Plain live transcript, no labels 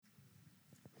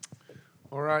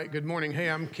All right, good morning. Hey,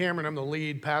 I'm Cameron. I'm the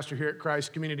lead pastor here at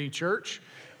Christ Community Church.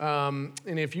 And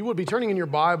if you would be turning in your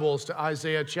Bibles to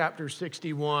Isaiah chapter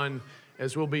 61,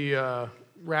 as we'll be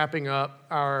wrapping up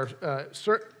our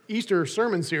Easter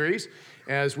sermon series,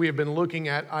 as we have been looking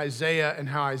at Isaiah and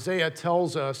how Isaiah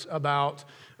tells us about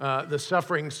the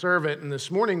suffering servant. And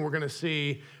this morning we're going to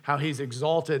see how he's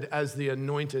exalted as the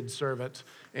anointed servant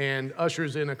and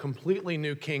ushers in a completely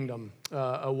new kingdom,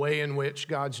 a way in which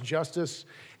God's justice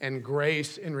and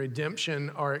grace and redemption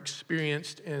are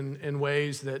experienced in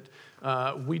ways that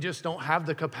we just don't have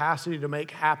the capacity to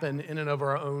make happen in and of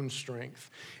our own strength.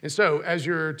 And so as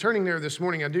you're turning there this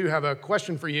morning, I do have a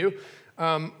question for you.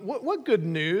 What good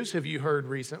news have you heard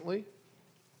recently?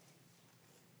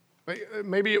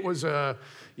 Maybe it was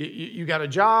you got a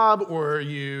job, or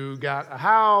you got a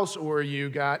house, or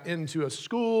you got into a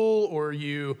school, or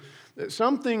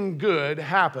something good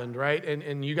happened, right?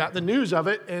 And you got the news of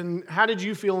it. And how did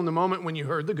you feel in the moment when you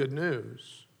heard the good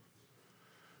news?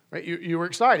 Right? You were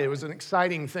excited. It was an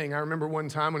exciting thing. I remember one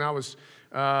time when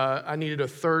I needed a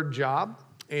third job,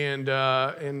 and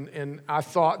I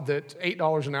thought that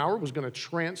 $8 an hour was going to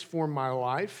transform my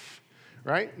life.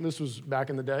 Right? And this was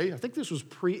back in the day. I think this was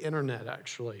pre-internet,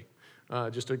 actually,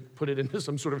 just to put it into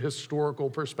some sort of historical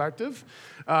perspective.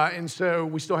 And so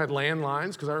we still had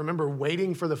landlines, because I remember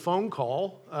waiting for the phone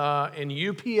call, and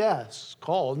UPS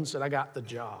called and said I got the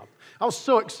job. I was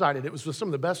so excited. It was some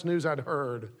of the best news I'd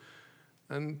heard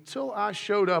until I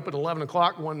showed up at 11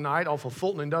 o'clock one night off of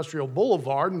Fulton Industrial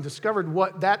Boulevard and discovered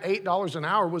what that $8 an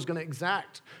hour was going to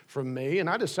exact from me. And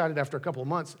I decided after a couple of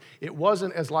months it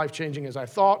wasn't as life-changing as I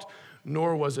thought,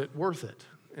 nor was it worth it.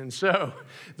 And so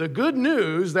the good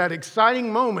news, that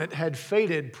exciting moment, had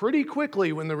faded pretty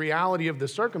quickly when the reality of the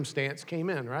circumstance came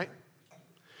in, right?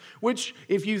 Which,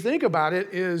 if you think about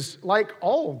it, is like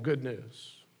all good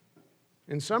news.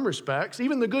 In some respects,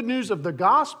 even the good news of the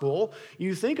gospel,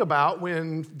 you think about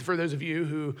when, for those of you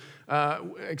who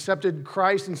accepted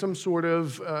Christ in some sort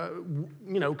of,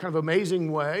 kind of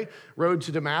amazing way, road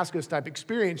to Damascus type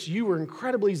experience, you were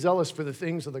incredibly zealous for the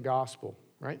things of the gospel,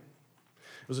 right?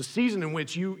 It was a season in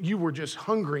which you were just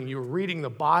hungering. You were reading the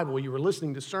Bible. You were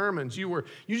listening to sermons. You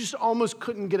just almost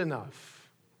couldn't get enough.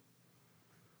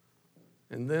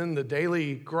 And then the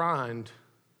daily grind,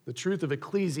 the truth of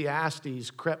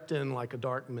Ecclesiastes, crept in like a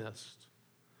dark mist.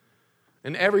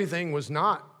 And everything was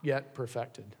not yet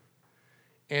perfected.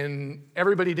 And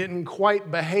everybody didn't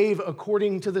quite behave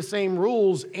according to the same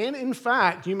rules. And in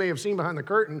fact, you may have seen behind the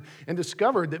curtain and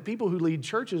discovered that people who lead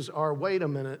churches are, wait a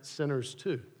minute, sinners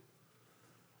too,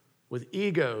 with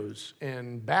egos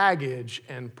and baggage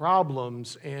and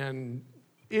problems and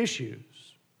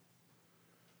issues.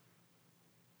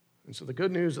 And so the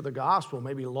good news of the gospel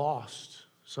maybe lost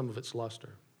some of its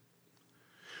luster.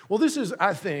 Well, this is,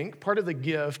 I think, part of the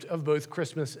gift of both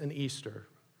Christmas and Easter,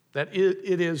 that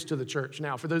it is to the church.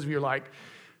 Now, for those of you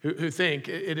who think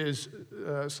it is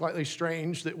slightly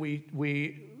strange that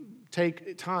we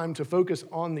take time to focus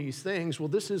on these things, well,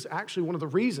 this is actually one of the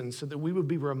reasons, so that we would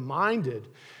be reminded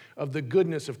of the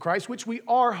goodness of Christ, which we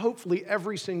are hopefully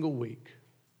every single week.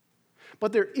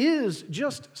 But there is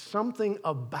just something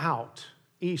about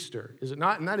Easter, is it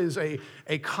not? And that is a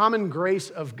common grace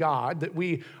of God, that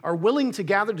we are willing to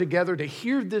gather together to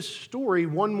hear this story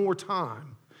one more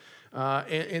time,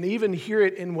 and even hear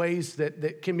it in ways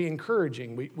that can be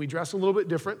encouraging. We dress a little bit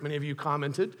different. Many of you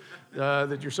commented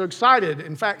that you're so excited.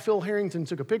 In fact, Phil Harrington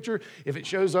took a picture. If it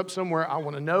shows up somewhere, I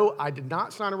want to know. I did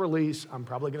not sign a release. I'm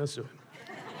probably going to sue him.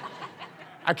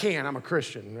 I can. I'm a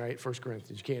Christian, right? 1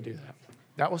 Corinthians. You can't do that.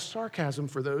 That was sarcasm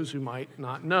for those who might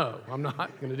not know. I'm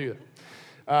not going to do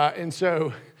that. And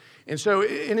so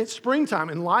it's springtime,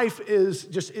 and life is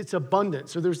just, it's abundant.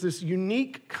 So there's this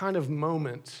unique kind of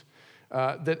moment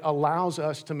that allows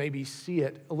us to maybe see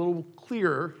it a little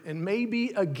clearer and maybe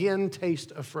again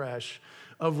taste afresh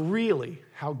of really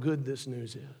how good this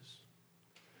news is.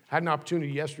 I had an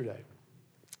opportunity yesterday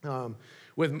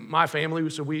with my family,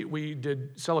 so we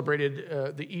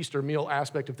celebrated the Easter meal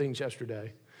aspect of things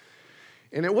yesterday.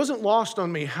 And it wasn't lost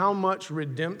on me how much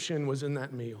redemption was in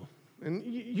that meal. And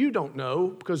you don't know,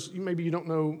 because maybe you don't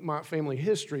know my family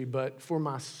history, but for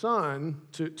my son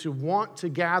to want to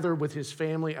gather with his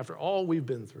family after all we've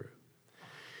been through,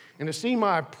 and to see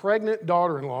my pregnant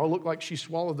daughter-in-law look like she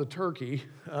swallowed the turkey,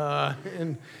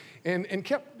 and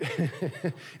kept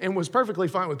and was perfectly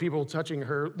fine with people touching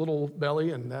her little belly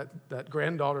and that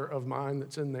granddaughter of mine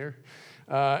that's in there.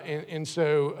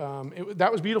 So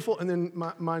that was beautiful. And then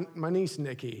my niece,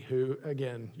 Nikki, who,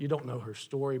 again, you don't know her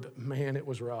story, but man, it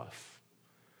was rough.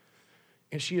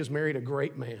 And she has married a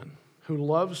great man who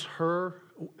loves her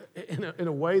in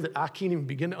a way that I can't even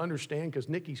begin to understand because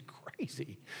Nikki's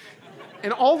crazy.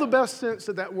 In all the best sense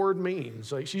that that word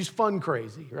means. Like, she's fun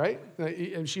crazy, right?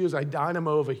 And she is a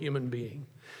dynamo of a human being.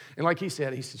 And like he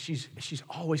said, she's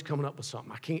always coming up with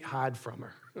something. I can't hide from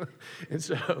her.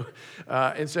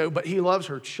 But he loves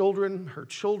her children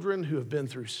who have been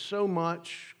through so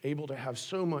much, able to have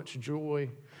so much joy.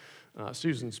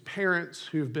 Susan's parents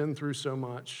who have been through so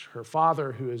much, her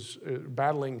father who is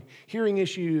battling hearing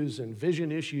issues and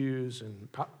vision issues and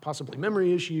possibly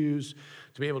memory issues,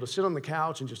 to be able to sit on the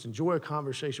couch and just enjoy a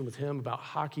conversation with him about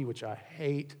hockey, which I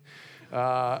hate.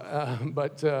 Yeah,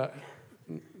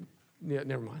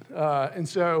 never mind.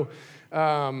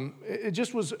 It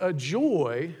just was a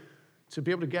joy to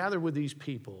be able to gather with these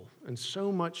people and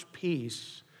so much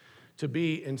peace to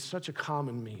be in such a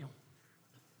common meal.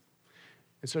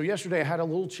 And so yesterday I had a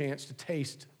little chance to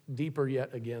taste deeper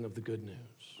yet again of the good news.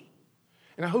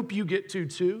 And I hope you get to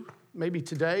too, maybe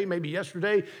today, maybe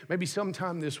yesterday, maybe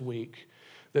sometime this week,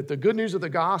 that the good news of the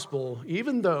gospel,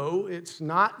 even though it's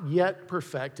not yet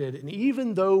perfected, and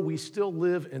even though we still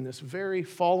live in this very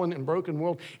fallen and broken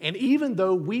world, and even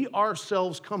though we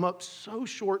ourselves come up so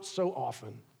short so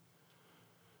often,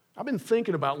 I've been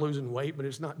thinking about losing weight, but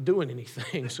it's not doing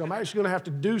anything. So I'm actually going to have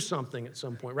to do something at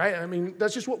some point, right? I mean,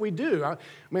 that's just what we do.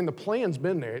 The plan's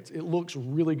been there. It looks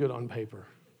really good on paper.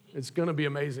 It's going to be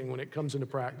amazing when it comes into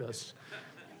practice.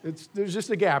 There's just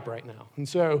a gap right now. And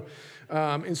so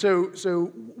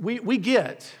we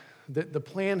get that the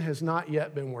plan has not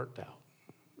yet been worked out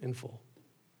in full.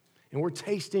 And we're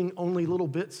tasting only little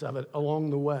bits of it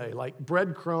along the way, like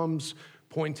breadcrumbs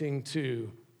pointing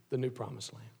to the new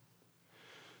promised land.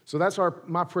 So that's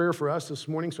my prayer for us this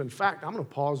morning. So in fact, I'm going to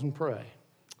pause and pray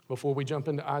before we jump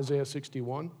into Isaiah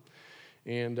 61.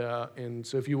 And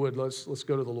so if you would, let's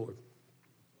go to the Lord.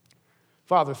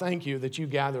 Father, thank you that you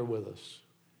gather with us.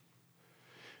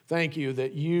 Thank you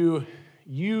that you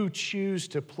choose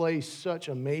to place such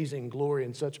amazing glory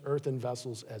in such earthen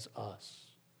vessels as us.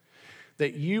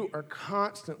 That you are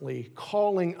constantly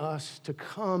calling us to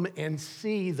come and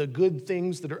see the good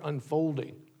things that are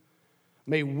unfolding.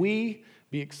 May we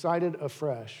be excited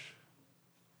afresh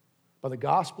by the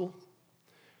gospel,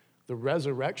 the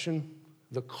resurrection,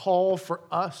 the call for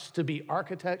us to be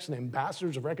architects and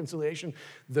ambassadors of reconciliation,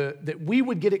 that we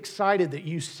would get excited that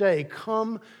you say,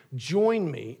 come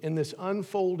join me in this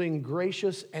unfolding,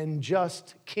 gracious, and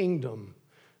just kingdom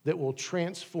that will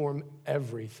transform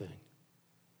everything.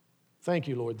 Thank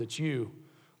you, Lord, that you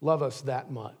love us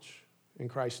that much. In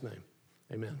Christ's name,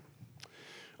 amen.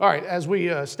 All right, as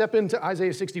we step into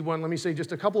Isaiah 61, let me say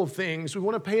just a couple of things. We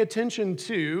want to pay attention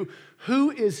to who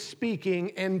is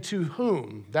speaking and to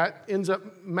whom. That ends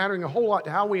up mattering a whole lot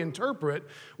to how we interpret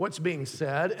what's being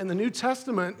said. And the New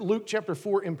Testament, Luke chapter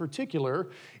 4 in particular,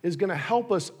 is going to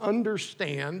help us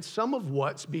understand some of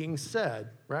what's being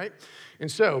said, right?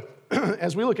 And so,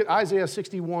 as we look at Isaiah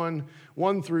 61,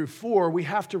 1 through 4, we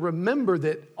have to remember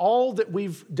that all that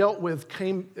we've dealt with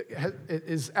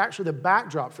is actually the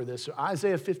backdrop for this. So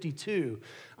Isaiah 52,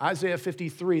 Isaiah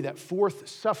 53, that fourth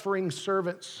suffering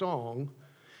servant song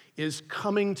is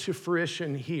coming to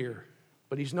fruition here.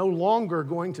 But he's no longer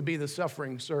going to be the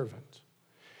suffering servant.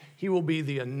 He will be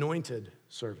the anointed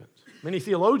servant. Many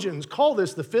theologians call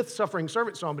this the fifth suffering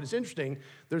servant song, but it's interesting,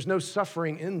 there's no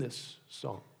suffering in this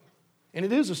song. And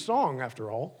it is a song,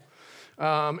 after all.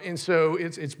 And so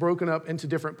it's broken up into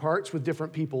different parts with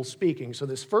different people speaking. So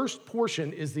this first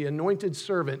portion is the anointed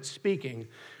servant speaking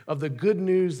of the good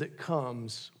news that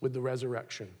comes with the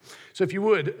resurrection. So if you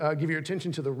would, give your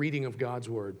attention to the reading of God's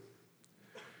word.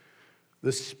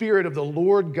 The Spirit of the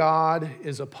Lord God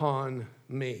is upon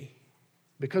me,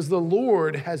 because the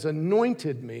Lord has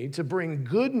anointed me to bring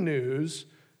good news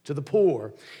to the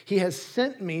poor. He has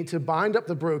sent me to bind up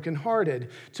the brokenhearted,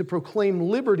 to proclaim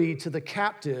liberty to the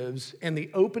captives and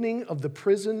the opening of the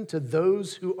prison to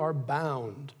those who are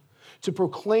bound, to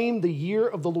proclaim the year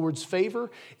of the Lord's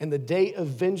favor and the day of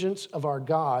vengeance of our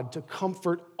God, to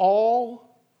comfort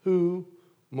all who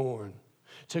mourn,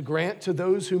 to grant to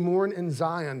those who mourn in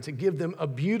Zion, to give them a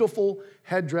beautiful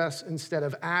headdress instead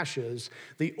of ashes,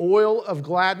 the oil of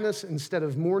gladness instead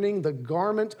of mourning, the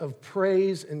garment of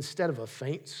praise instead of a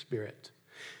faint spirit,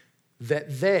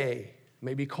 that they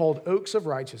may be called oaks of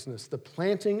righteousness, the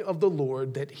planting of the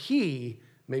Lord, that he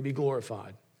may be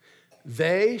glorified.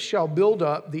 They shall build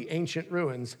up the ancient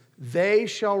ruins. They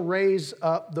shall raise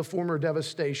up the former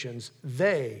devastations.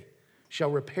 They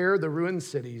shall repair the ruined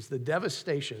cities, the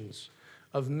devastations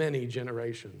of many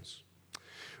generations.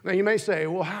 Now you may say,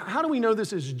 well, how do we know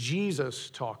this is Jesus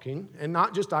talking and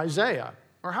not just Isaiah?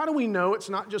 Or how do we know it's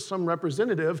not just some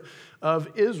representative of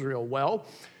Israel? Well,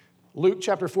 Luke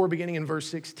chapter 4, beginning in verse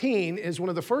 16, is one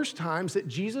of the first times that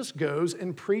Jesus goes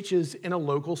and preaches in a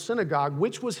local synagogue,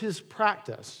 which was his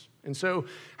practice. And so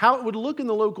how it would look in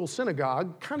the local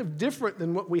synagogue, kind of different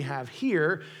than what we have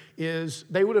here, is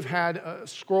they would have had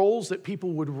scrolls that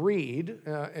people would read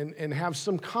and have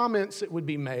some comments that would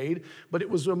be made, but it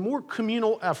was a more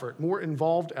communal effort, more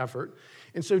involved effort.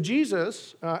 And so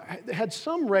Jesus had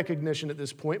some recognition at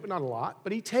this point, but not a lot,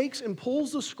 but he takes and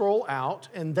pulls the scroll out,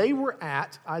 and they were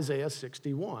at Isaiah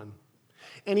 61.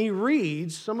 And he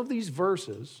reads some of these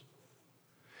verses,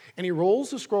 and he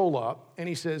rolls the scroll up, and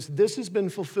he says, "This has been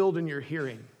fulfilled in your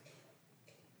hearing."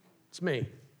 It's me.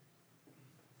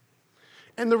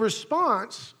 And the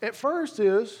response at first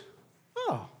is,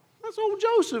 "Oh, that's old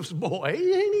Joseph's boy.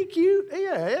 Ain't he cute?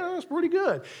 Yeah, that's pretty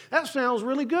good. That sounds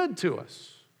really good to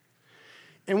us."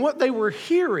 And what they were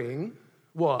hearing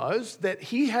was that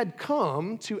he had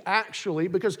come to actually,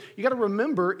 because you got to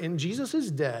remember, in Jesus'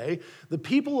 day, the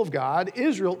people of God,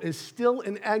 Israel, is still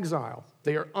in exile.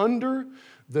 They are under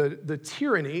the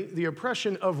tyranny, the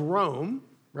oppression of Rome,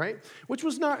 right? Which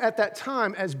was not at that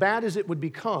time as bad as it would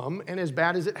become and as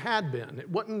bad as it had been. It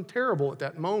wasn't terrible at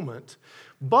that moment,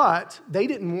 but they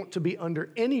didn't want to be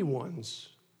under anyone's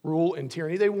rule and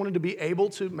tyranny. They wanted to be able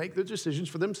to make the decisions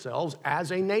for themselves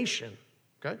as a nation,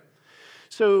 okay?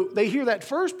 So they hear that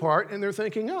first part and they're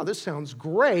thinking, "Oh, this sounds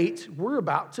great. We're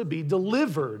about to be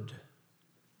delivered,"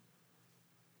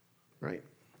 right?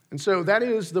 And so that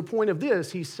is the point of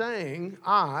this. He's saying,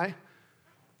 "I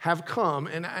have come,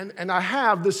 and I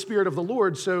have the Spirit of the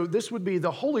Lord." So this would be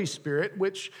the Holy Spirit,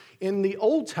 which in the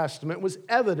Old Testament was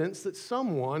evidence that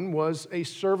someone was a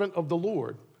servant of the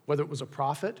Lord, whether it was a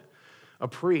prophet, a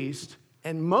priest,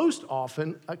 and most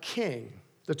often a king.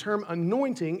 The term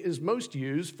anointing is most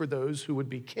used for those who would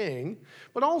be king,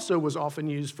 but also was often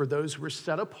used for those who were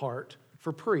set apart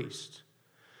for priests.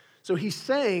 So he's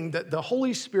saying that the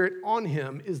Holy Spirit on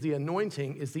him is the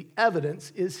anointing, is the evidence,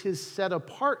 is his set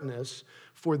apartness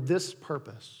for this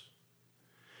purpose.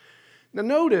 Now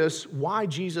notice why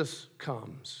Jesus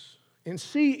comes, and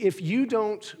see if you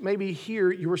don't maybe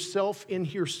hear yourself in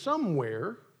here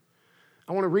somewhere.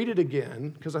 I want to read it again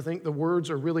because I think the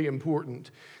words are really important,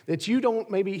 that you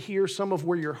don't maybe hear some of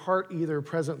where your heart either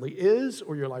presently is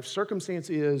or your life circumstance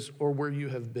is or where you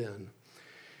have been.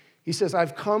 He says,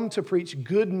 "I've come to preach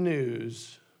good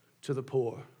news to the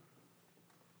poor.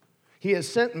 He has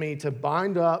sent me to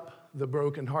bind up the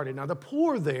brokenhearted." Now, the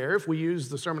poor there, if we use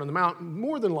the Sermon on the Mount,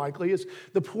 more than likely is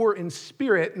the poor in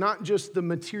spirit, not just the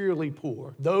materially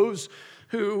poor. Those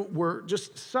who were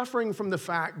just suffering from the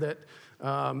fact that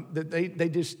they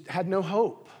just had no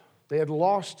hope. They had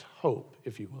lost hope,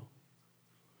 if you will.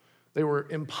 They were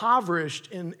impoverished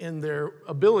in their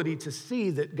ability to see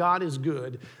that God is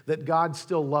good, that God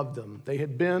still loved them. They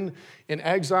had been in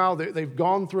exile. They've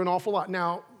gone through an awful lot.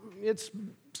 Now, it's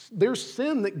their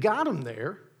sin that got them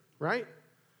there, right?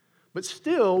 But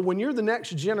still, when you're the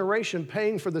next generation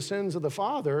paying for the sins of the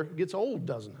father, it gets old,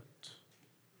 doesn't it?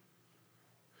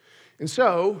 And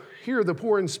so, here, the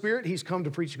poor in spirit, he's come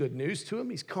to preach good news to him.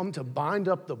 He's come to bind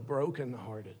up the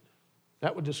brokenhearted.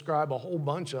 That would describe a whole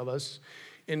bunch of us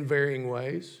in varying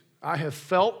ways. I have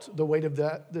felt the weight of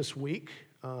that this week.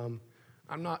 I'm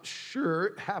not sure.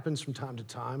 It happens from time to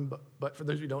time, but for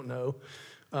those who don't know,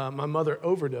 my mother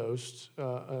overdosed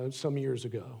some years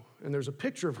ago. And there's a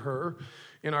picture of her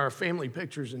in our family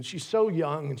pictures, and she's so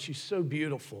young and she's so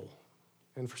beautiful.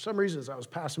 And for some reason, as I was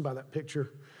passing by that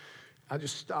picture, I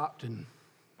just stopped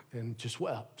and just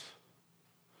wept.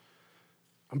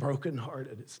 I'm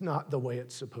brokenhearted. It's not the way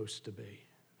it's supposed to be.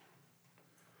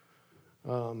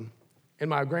 And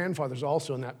my grandfather's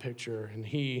also in that picture, and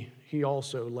he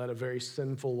also led a very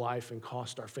sinful life and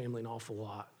cost our family an awful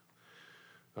lot.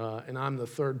 And I'm the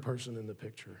third person in the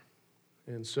picture.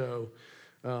 And so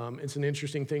it's an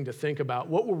interesting thing to think about.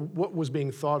 What was being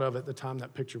thought of at the time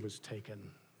that picture was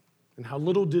taken? And how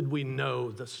little did we know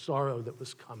the sorrow that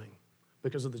was coming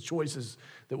because of the choices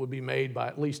that would be made by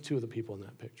at least two of the people in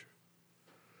that picture.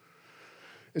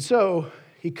 And so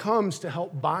he comes to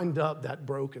help bind up that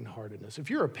brokenheartedness.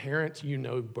 If you're a parent, you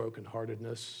know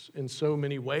brokenheartedness in so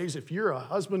many ways. If you're a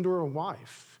husband or a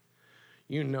wife,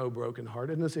 you know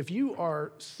brokenheartedness. If you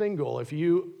are single, if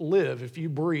you live, if you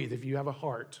breathe, if you have a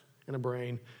heart and a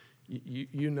brain,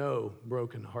 you know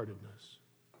brokenheartedness.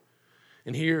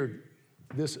 And here,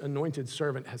 this anointed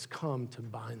servant has come to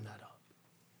bind that up,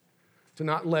 to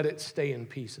not let it stay in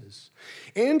pieces,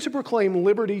 and to proclaim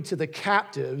liberty to the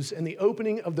captives and the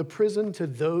opening of the prison to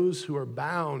those who are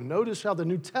bound. Notice how the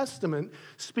New Testament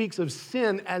speaks of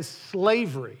sin as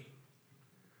slavery.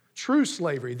 True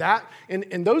slavery. That,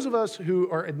 and those of us who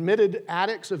are admitted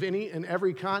addicts of any and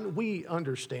every kind, we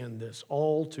understand this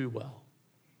all too well.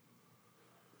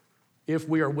 If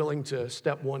we are willing to,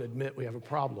 step one, admit we have a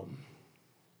problem.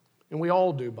 And we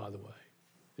all do, by the way.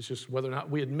 It's just whether or not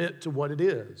we admit to what it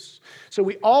is. So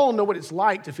we all know what it's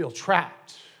like to feel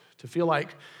trapped, to feel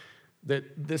like that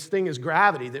this thing is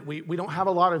gravity, that we don't have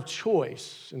a lot of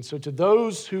choice. And so to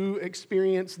those who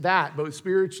experience that, both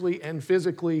spiritually and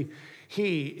physically,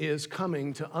 he is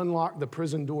coming to unlock the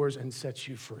prison doors and set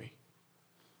you free.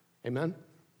 Amen?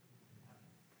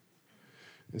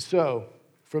 And so,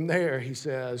 from there, he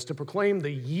says, to proclaim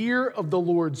the year of the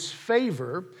Lord's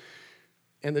favor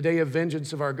and the day of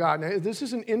vengeance of our God. Now, this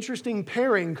is an interesting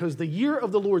pairing because the year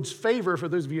of the Lord's favor, for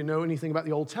those of you who know anything about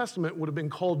the Old Testament, would have been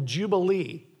called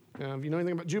Jubilee. Now, if you know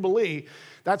anything about Jubilee,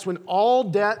 that's when all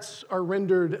debts are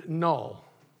rendered null.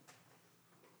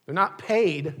 They're not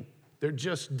paid, they're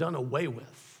just done away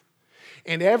with.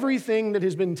 And everything that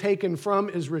has been taken from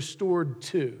is restored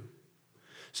to,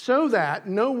 so that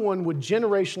no one would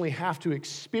generationally have to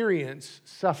experience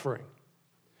suffering.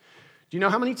 Do you know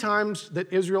how many times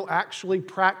that Israel actually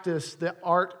practiced the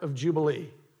art of Jubilee?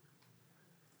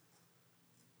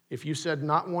 If you said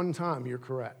not one time, you're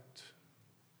correct.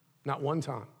 Not one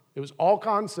time. It was all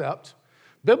concept,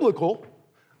 biblical,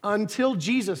 until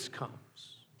Jesus comes.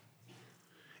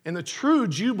 And the true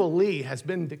Jubilee has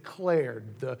been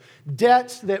declared. The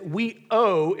debts that we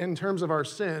owe in terms of our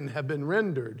sin have been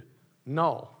rendered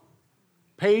null,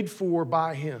 paid for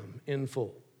by him in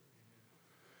full.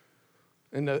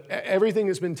 And everything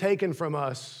that's been taken from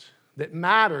us that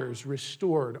matters,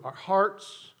 restored. Our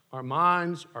hearts, our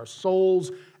minds, our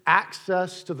souls,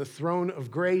 access to the throne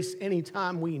of grace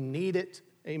anytime we need it.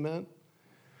 Amen.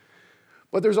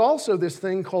 But there's also this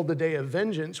thing called the day of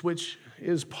vengeance, which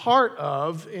is part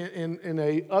of, in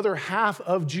a other half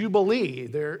of Jubilee.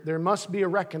 There must be a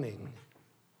reckoning.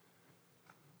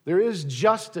 There is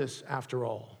justice after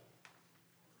all.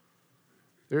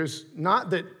 There's not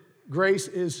that grace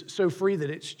is so free that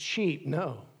it's cheap.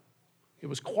 No. It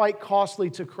was quite costly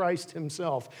to Christ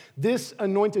himself. This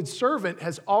anointed servant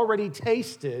has already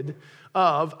tasted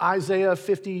of Isaiah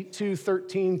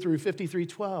 52:13 through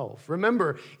 53:12.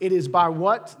 Remember, it is by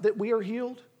what that we are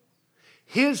healed?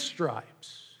 His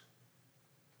stripes.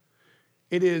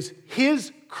 It is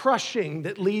his crushing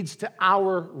that leads to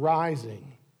our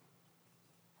rising.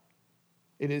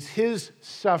 It is his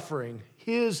suffering,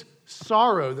 his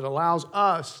sorrow that allows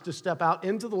us to step out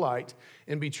into the light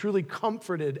and be truly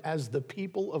comforted as the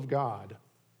people of God,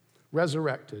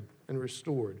 resurrected and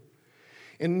restored.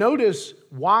 And notice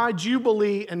why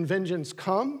Jubilee and vengeance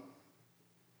come: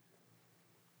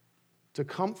 to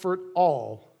comfort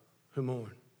all who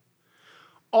mourn.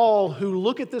 All who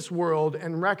look at this world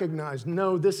and recognize,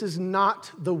 no, this is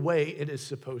not the way it is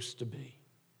supposed to be.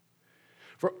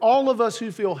 For all of us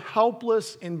who feel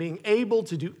helpless in being able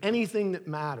to do anything that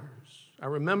matters. I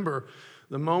remember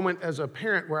the moment as a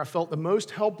parent where I felt the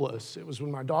most helpless. It was when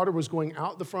my daughter was going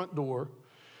out the front door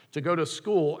to go to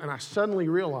school, and I suddenly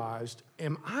realized,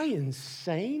 am I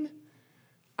insane?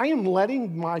 I am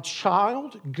letting my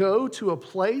child go to a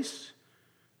place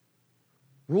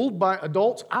ruled by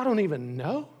adults I don't even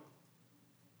know?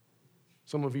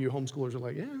 Some of you homeschoolers are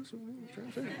like, yeah, that's what I'm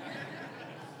trying to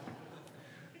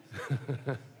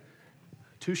say.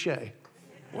 Touche.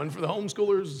 1 for the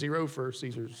homeschoolers, 0 for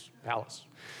Caesar's palace.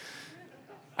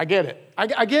 I get it.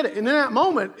 I get it. And in that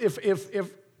moment,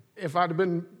 if I'd have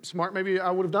been smart, maybe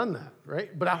I would have done that,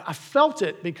 right? But I felt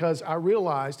it because I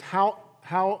realized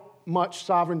how much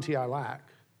sovereignty I lack.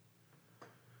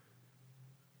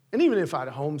 And even if I'd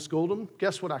homeschooled them,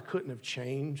 guess what I couldn't have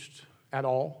changed at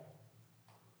all?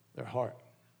 Their heart.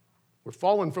 We're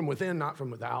fallen from within, not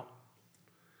from without.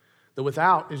 The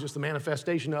without is just the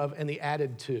manifestation of and the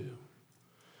added to.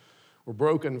 We're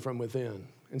broken from within.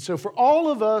 And so for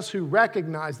all of us who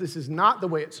recognize this is not the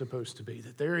way it's supposed to be,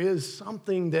 that there is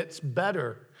something that's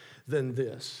better than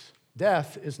this.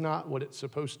 Death is not what it's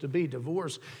supposed to be.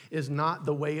 Divorce is not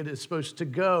the way it is supposed to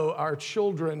go. Our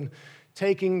children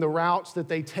taking the routes that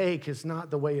they take is not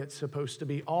the way it's supposed to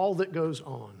be. All that goes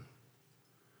on,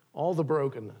 all the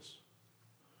brokenness,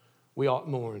 we ought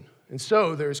mourn. And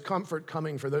so there's comfort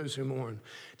coming for those who mourn.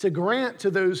 To grant to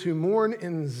those who mourn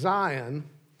in Zion,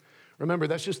 remember,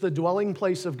 that's just the dwelling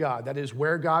place of God. That is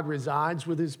where God resides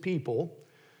with his people.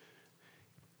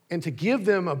 And to give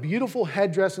them a beautiful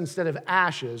headdress instead of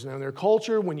ashes. Now, in their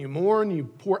culture, when you mourn, you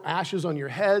pour ashes on your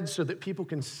head so that people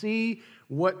can see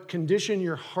what condition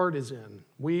your heart is in.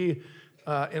 We,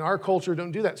 in our culture,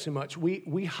 don't do that so much.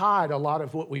 We hide a lot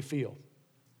of what we feel.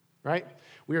 right?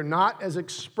 We are not as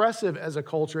expressive as a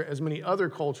culture as many other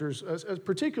cultures, as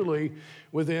particularly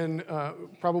within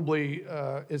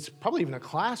it's probably even a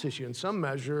class issue in some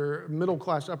measure, middle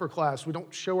class, upper class. We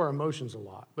don't show our emotions a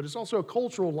lot, but it's also a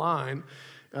cultural line.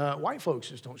 White folks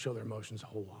just don't show their emotions a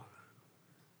whole lot.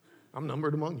 I'm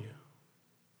numbered among you.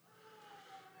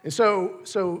 And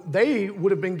so they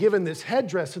would have been given this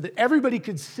headdress so that everybody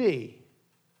could see.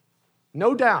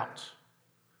 No doubt,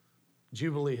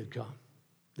 Jubilee had come.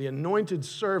 The anointed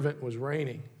servant was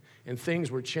reigning, and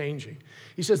things were changing.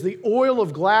 He says, the oil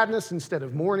of gladness instead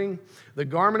of mourning, the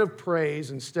garment of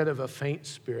praise instead of a faint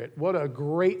spirit. What a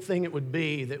great thing it would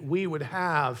be that we would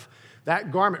have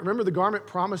that garment. Remember the garment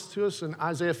promised to us in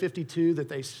Isaiah 52 that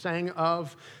they sang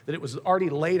of, that it was already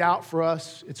laid out for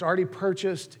us. It's already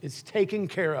purchased. It's taken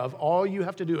care of. All you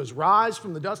have to do is rise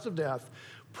from the dust of death,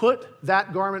 put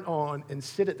that garment on, and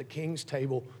sit at the king's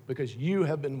table because you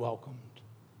have been welcomed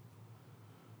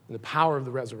in the power of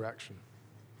the resurrection.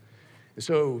 And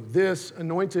so this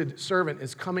anointed servant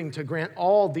is coming to grant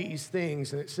all these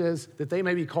things, and it says that they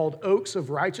may be called oaks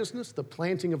of righteousness, the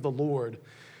planting of the Lord,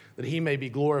 that he may be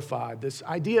glorified. This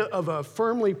idea of a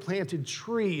firmly planted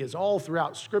tree is all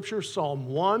throughout Scripture. Psalm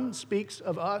 1 speaks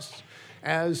of us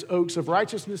as oaks of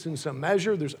righteousness in some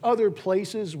measure. There's other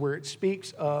places where it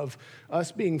speaks of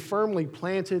us being firmly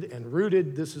planted and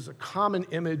rooted. This is a common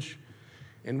image,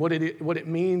 and what it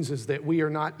means is that we are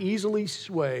not easily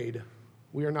swayed.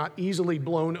 We are not easily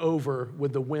blown over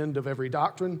with the wind of every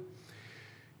doctrine.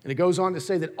 And it goes on to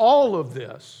say that all of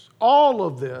this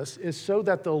is so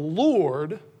that the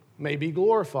Lord may be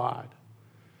glorified.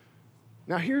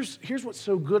 Now, here's what's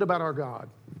so good about our God.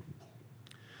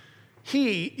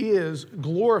 He is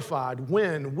glorified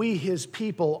when we, his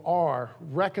people, are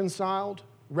reconciled,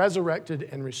 resurrected,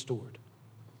 and restored.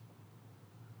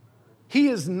 He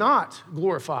is not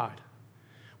glorified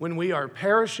when we are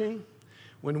perishing,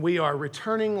 when we are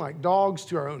returning like dogs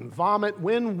to our own vomit,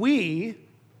 when we,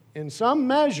 in some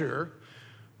measure,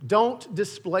 don't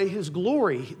display his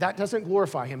glory. That doesn't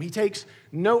glorify him. He takes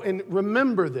no, and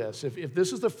remember this, if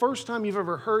this is the first time you've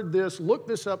ever heard this, look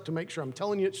this up to make sure I'm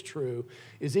telling you it's true.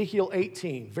 Ezekiel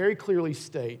 18 very clearly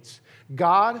states,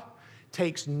 God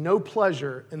takes no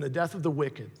pleasure in the death of the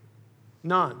wicked.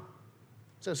 None.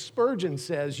 So Spurgeon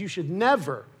says you should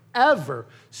never, ever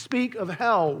speak of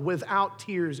hell without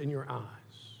tears in your eyes.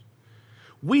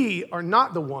 We are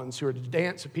not the ones who are to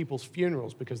dance at people's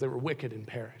funerals because they were wicked and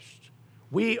perished.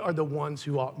 We are the ones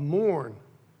who ought mourn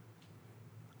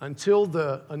until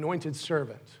the anointed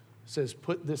servant says,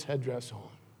 put this headdress on.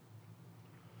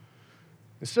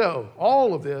 And so,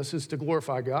 all of this is to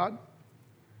glorify God.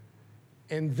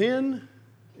 And then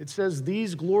it says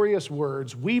these glorious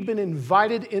words, we've been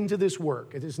invited into this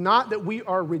work. It is not that we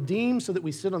are redeemed so that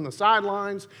we sit on the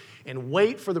sidelines and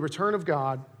wait for the return of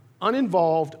God,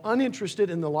 uninvolved, uninterested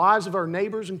in the lives of our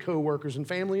neighbors and coworkers and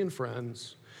family and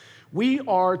friends. We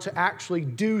are to actually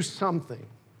do something.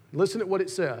 Listen to what it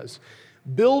says.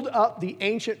 Build up the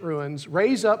ancient ruins,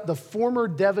 raise up the former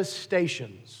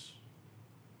devastations,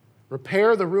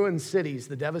 repair the ruined cities,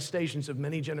 the devastations of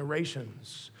many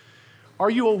generations. Are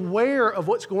you aware of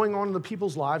what's going on in the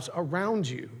people's lives around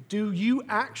you? Do you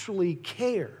actually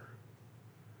care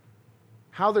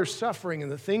how they're suffering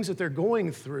and the things that they're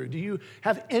going through? Do you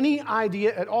have any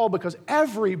idea at all? Because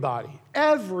everybody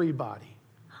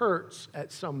hurts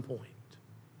at some point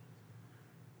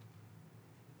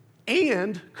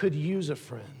and could use a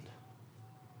friend.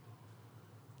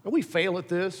 And we fail at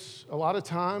this a lot of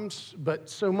times,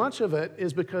 but so much of it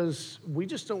is because we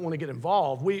just don't want to get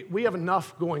involved. We have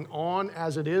enough going on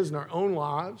as it is in our own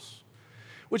lives,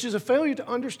 which is a failure to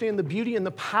understand the beauty and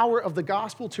the power of the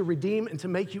gospel to redeem and to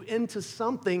make you into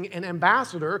something, an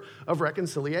ambassador of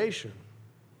reconciliation.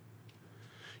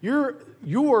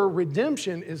 Your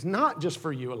redemption is not just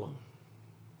for you alone.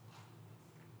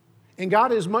 And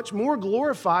God is much more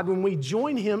glorified when we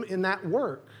join him in that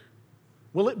work.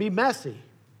 Will it be messy?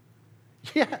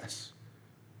 Yes.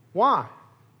 Why?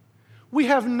 We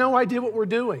have no idea what we're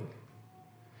doing.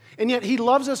 And yet he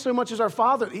loves us so much as our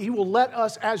Father, he will let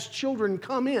us as children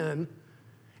come in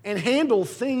and handle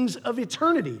things of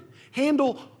eternity,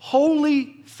 handle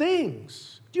holy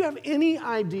things. Do you have any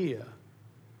idea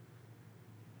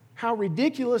how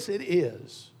ridiculous it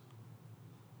is?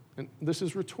 And this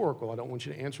is rhetorical. I don't want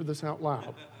you to answer this out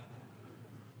loud.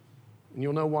 And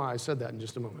you'll know why I said that in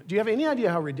just a moment. Do you have any idea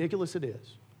how ridiculous it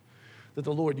is that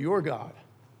the Lord your God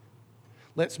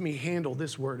lets me handle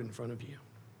this word in front of you?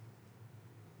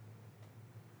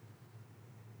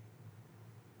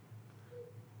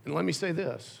 And let me say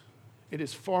this, it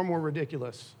is far more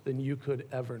ridiculous than you could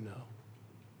ever know.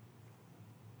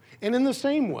 And in the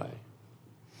same way,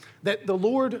 that the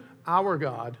Lord our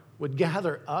God would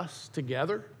gather us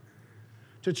together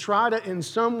to try to, in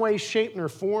some way, shape, or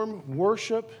form,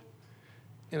 worship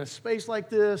in a space like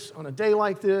this, on a day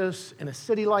like this, in a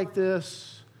city like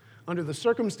this, under the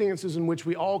circumstances in which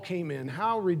we all came in.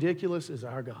 How ridiculous is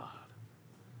our God?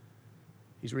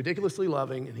 He's ridiculously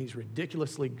loving and he's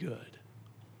ridiculously good,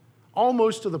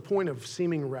 almost to the point of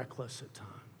seeming reckless at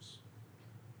times.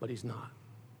 But he's not.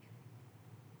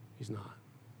 He's not.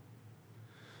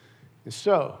 And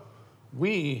so,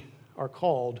 we are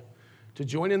called to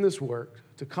join in this work,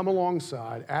 to come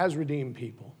alongside as redeemed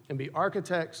people and be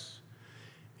architects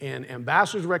and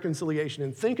ambassadors of reconciliation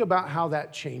and think about how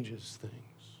that changes things.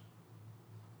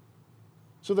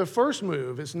 So the first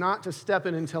move is not to step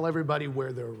in and tell everybody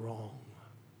where they're wrong.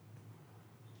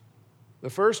 The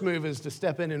first move is to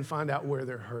step in and find out where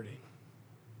they're hurting.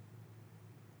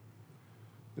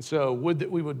 And so would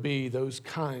that we would be those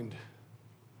kind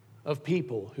of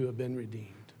people who have been redeemed.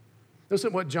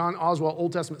 Listen to what John Oswalt,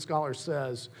 Old Testament scholar,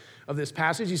 says of this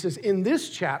passage. He says, in this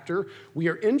chapter, we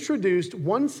are introduced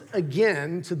once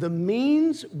again to the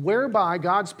means whereby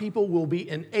God's people will be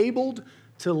enabled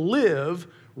to live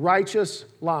righteous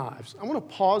lives. I want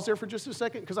to pause there for just a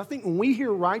second because I think when we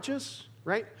hear righteous,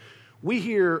 right, we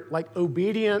hear like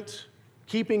obedient,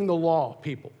 keeping the law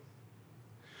people.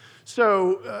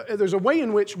 So there's a way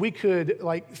in which we could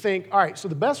like think, all right, so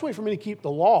the best way for me to keep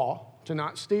the law, to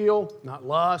not steal, not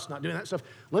lust, not doing that stuff,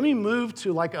 let me move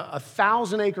to like a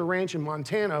 1,000-acre ranch in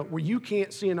Montana where you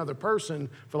can't see another person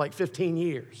for like 15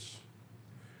 years.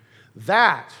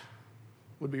 That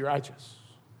would be righteous.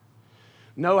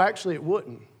 No, actually it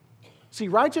wouldn't. See,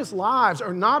 righteous lives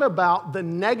are not about the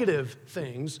negative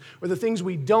things or the things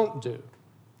we don't do,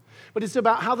 but it's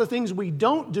about how the things we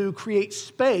don't do create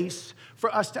space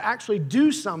for us to actually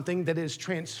do something that is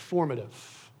transformative.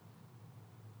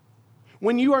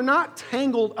 When you are not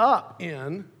tangled up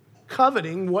in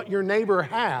coveting what your neighbor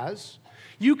has,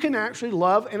 you can actually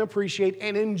love and appreciate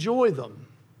and enjoy them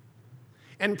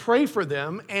and pray for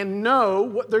them and know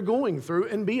what they're going through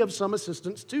and be of some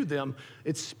assistance to them.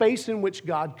 It's space in which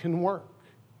God can work.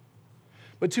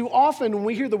 But too often when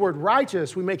we hear the word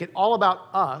righteous, we make it all about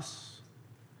us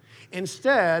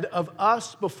instead of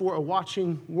us before a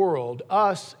watching world,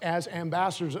 us as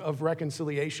ambassadors of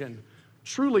reconciliation.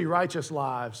 Truly righteous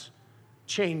lives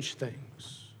change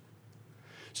things.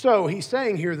 So he's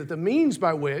saying here that the means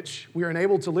by which we are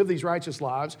enabled to live these righteous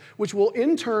lives, which will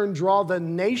in turn draw the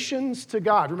nations to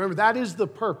God. Remember, that is the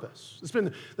purpose. It's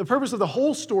been the purpose of the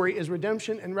whole story is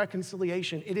redemption and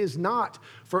reconciliation. It is not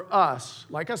for us,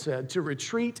 like I said, to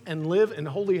retreat and live in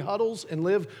holy huddles and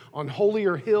live on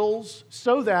holier hills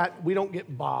so that we don't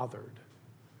get bothered.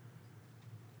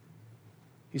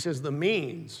 He says the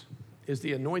means is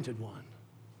the anointed one,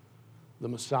 the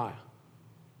Messiah.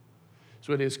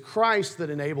 So it is Christ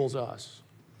that enables us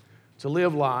to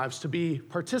live lives, to be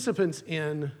participants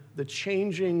in the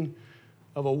changing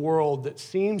of a world that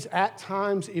seems at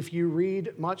times, if you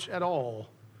read much at all,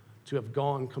 to have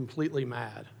gone completely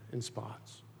mad in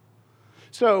spots.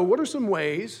 So what are some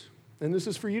ways, and this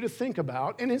is for you to think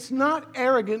about, and it's not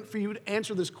arrogant for you to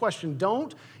answer this question.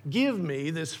 Don't give me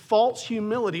this false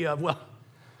humility of, well,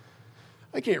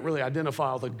 I can't really identify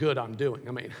all the good I'm doing.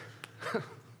 I mean,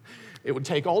 it would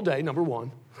take all day, number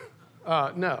one.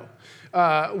 No.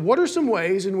 What are some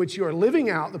ways in which you are living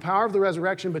out the power of the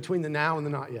resurrection between the now and the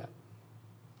not yet?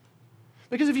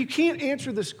 Because if you can't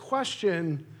answer this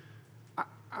question,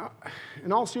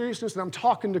 in all seriousness, and I'm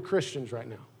talking to Christians right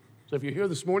now. So if you're here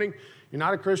this morning, you're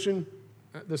not a Christian,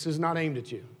 this is not aimed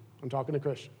at you. I'm talking to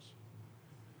Christians.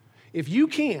 If you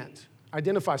can't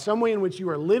identify some way in which you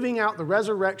are living out the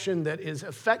resurrection that is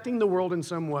affecting the world in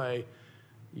some way,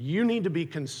 you need to be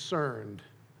concerned.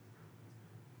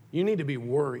 You need to be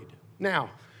worried. Now,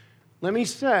 let me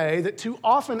say that too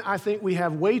often I think we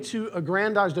have way too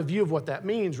aggrandized a view of what that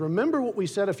means. Remember what we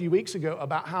said a few weeks ago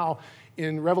about how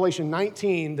in Revelation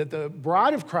 19 that the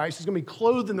bride of Christ is going to be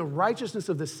clothed in the righteousness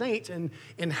of the saints, and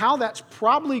how that's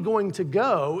probably going to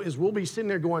go is we'll be sitting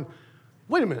there going,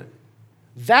 wait a minute,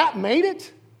 that made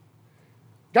it?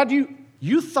 God,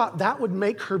 you thought that would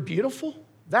make her beautiful?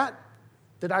 That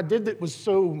I did that was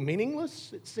so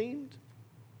meaningless, it seemed?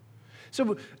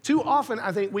 So too often,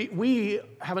 I think we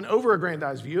have an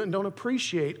over-aggrandized view and don't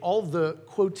appreciate all the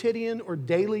quotidian or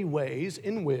daily ways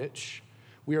in which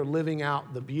we are living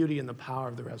out the beauty and the power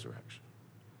of the resurrection.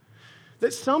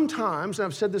 That sometimes, and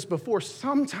I've said this before,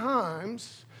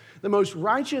 sometimes the most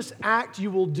righteous act you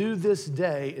will do this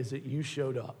day is that you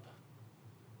showed up.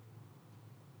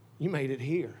 You made it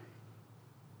here.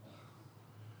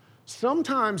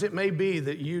 Sometimes it may be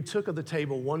that you took of the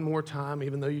table one more time,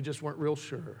 even though you just weren't real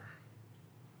sure.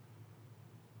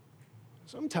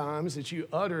 sometimes that you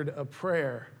uttered a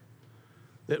prayer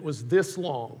that was this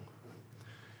long?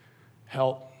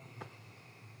 Help.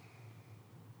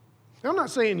 Now, I'm not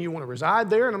saying you want to reside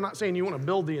there, and I'm not saying you want to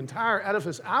build the entire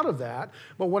edifice out of that,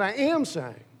 but what I am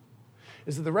saying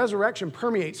is that the resurrection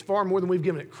permeates far more than we've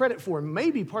given it credit for. And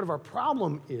maybe part of our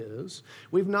problem is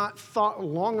we've not thought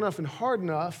long enough and hard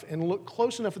enough and looked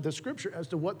close enough at the Scripture as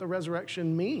to what the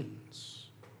resurrection means.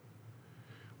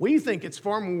 We think it's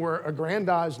far more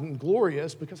aggrandized and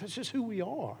glorious because that's just who we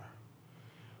are.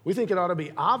 We think it ought to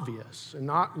be obvious and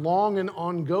not long and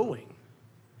ongoing.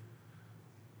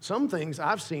 Some things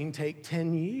I've seen take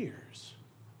 10 years.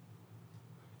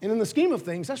 And in the scheme of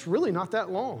things, that's really not that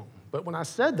long. But when I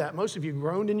said that, most of you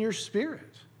groaned in your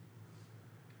spirit.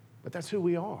 But that's who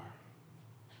we are.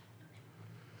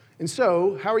 And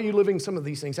so, how are you living some of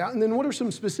these things out? And then what are some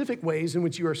specific ways in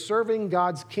which you are serving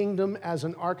God's kingdom as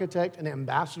an architect and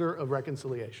ambassador of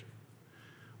reconciliation?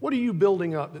 What are you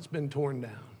building up that's been torn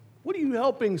down? What are you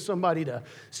helping somebody to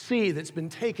see that's been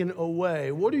taken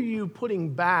away? What are you putting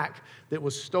back that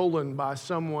was stolen by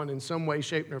someone in some way,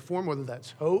 shape, or form, whether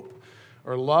that's hope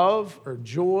or love or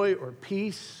joy or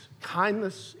peace,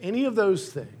 kindness, any of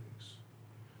those things?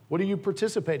 What are you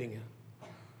participating in?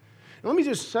 And let me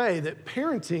just say that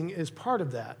parenting is part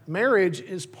of that. Marriage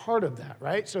is part of that,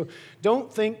 right? So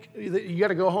don't think that you got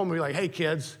to go home and be like, hey,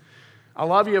 kids, I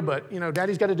love you, but,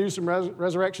 Daddy's got to do some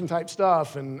resurrection type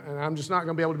stuff, and I'm just not going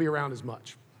to be able to be around as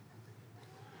much.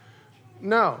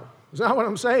 No, that's not what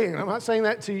I'm saying. I'm not saying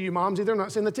that to you moms either. I'm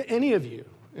not saying that to any of you.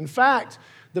 In fact,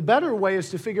 the better way is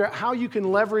to figure out how you can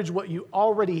leverage what you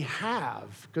already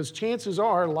have, because chances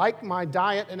are, like my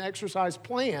diet and exercise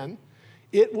plan,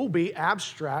 it will be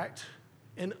abstract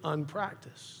and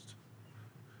unpracticed.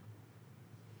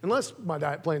 Unless my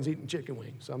diet plan's eating chicken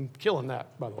wings. I'm killing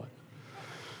that, by the way.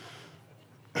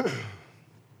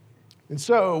 And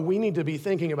so we need to be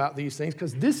thinking about these things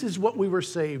because this is what we were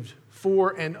saved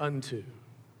for and unto.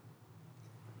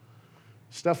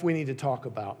 Stuff we need to talk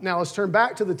about. Now let's turn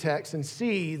back to the text and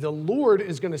see the Lord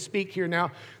is going to speak here.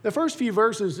 Now, the first few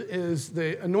verses is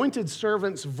the anointed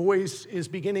servant's voice is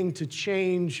beginning to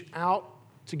change out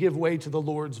to give way to the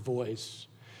Lord's voice.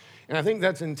 And I think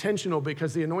that's intentional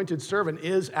because the anointed servant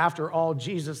is, after all,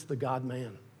 Jesus, the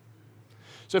God-man.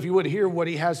 So if you would hear what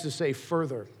he has to say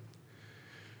further.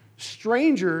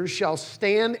 Strangers shall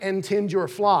stand and tend your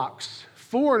flocks.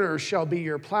 Foreigners shall be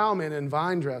your plowmen and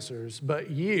vine dressers, but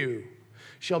you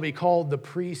shall be called the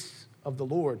priests of the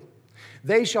Lord.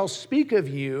 They shall speak of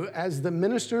you as the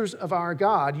ministers of our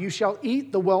God. You shall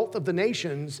eat the wealth of the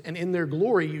nations, and in their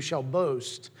glory you shall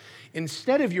boast.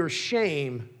 Instead of your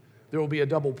shame, there will be a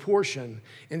double portion.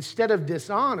 Instead of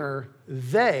dishonor,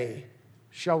 they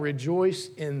shall rejoice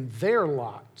in their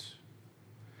lot.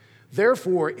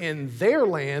 Therefore, in their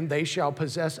land they shall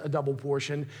possess a double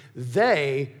portion.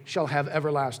 They shall have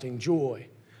everlasting joy.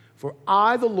 For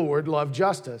I, the Lord, love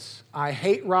justice. I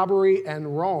hate robbery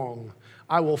and wrong.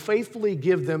 I will faithfully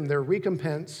give them their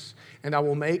recompense, and I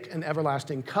will make an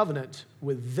everlasting covenant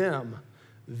with them.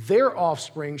 Their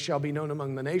offspring shall be known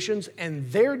among the nations,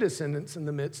 and their descendants in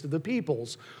the midst of the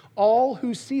peoples. All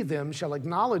who see them shall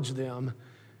acknowledge them,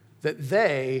 that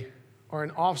they are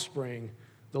an offspring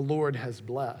the Lord has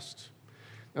blessed.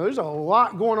 Now, there's a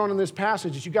lot going on in this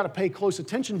passage that you've got to pay close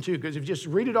attention to, because if you just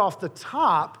read it off the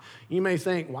top, you may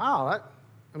think, wow,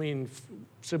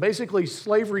 so basically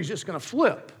slavery is just going to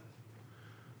flip.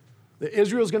 That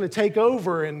Israel's going to take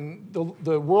over, and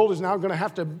the world is now going to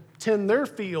have to tend their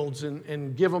fields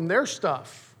and give them their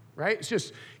stuff, right?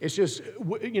 It's just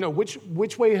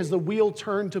which way has the wheel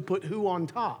turned to put who on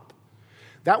top?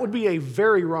 That would be a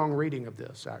very wrong reading of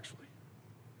this, actually.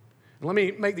 And let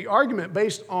me make the argument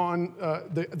based on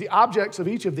the objects of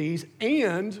each of these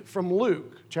and from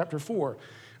Luke chapter 4.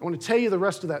 I want to tell you the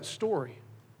rest of that story.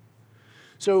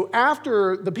 So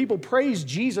after the people praised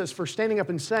Jesus for standing up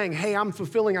and saying, hey, I'm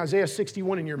fulfilling Isaiah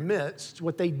 61 in your midst,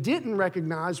 what they didn't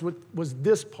recognize was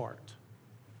this part.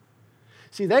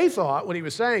 See, they thought what he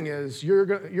was saying is, you're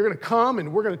going to come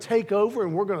and we're going to take over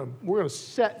and we're going to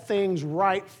set things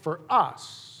right for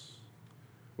us.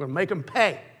 We're going to make them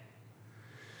pay.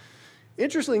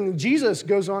 Interesting, Jesus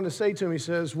goes on to say to him, he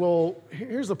says, well,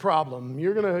 here's the problem.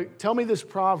 You're going to tell me this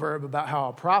proverb about how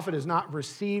a prophet is not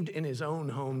received in his own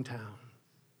hometown.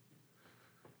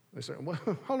 They say, well,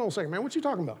 hold on a second, man, what you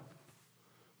talking about?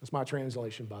 That's my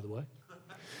translation, by the way.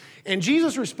 And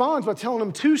Jesus responds by telling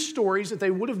them two stories that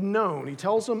they would have known. He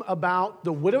tells them about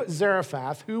the widow at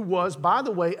Zarephath, who was, by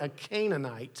the way, a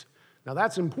Canaanite. Now,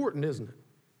 that's important, isn't it?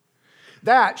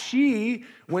 That she,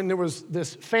 when there was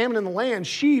this famine in the land,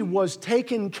 she was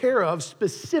taken care of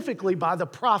specifically by the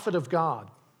prophet of God.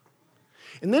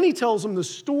 And then he tells them the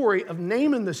story of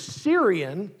Naaman the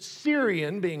Syrian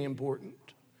being important,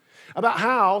 about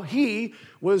how he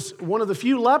was one of the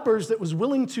few lepers that was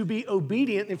willing to be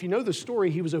obedient. And if you know the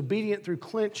story, he was obedient through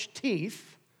clenched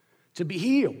teeth to be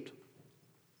healed.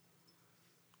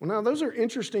 Well, now, those are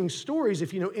interesting stories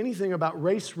if you know anything about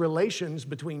race relations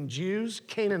between Jews,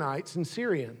 Canaanites, and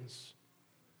Syrians.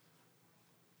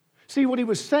 See, what he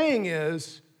was saying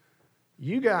is,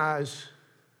 you guys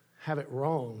have it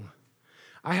wrong.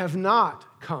 I have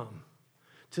not come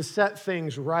to set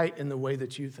things right in the way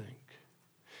that you think.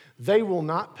 They will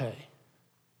not pay.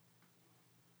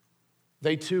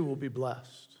 They too will be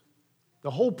blessed.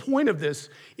 The whole point of this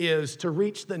is to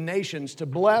reach the nations, to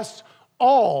bless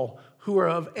all who are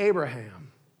of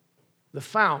Abraham, the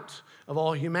fount of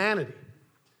all humanity.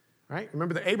 Right?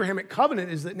 Remember, the Abrahamic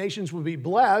covenant is that nations would be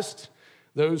blessed,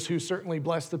 those who certainly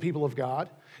bless the people of God,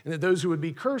 and that those who would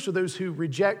be cursed are those who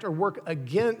reject or work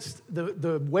against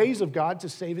the ways of God to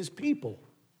save his people.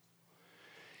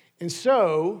 And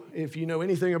so, if you know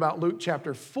anything about Luke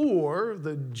chapter 4,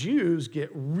 the Jews get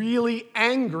really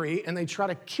angry and they try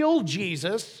to kill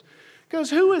Jesus, because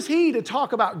who is he to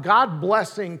talk about God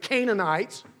blessing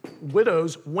Canaanites,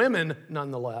 widows, women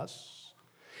nonetheless,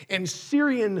 and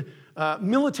Syrian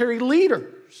military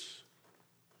leaders?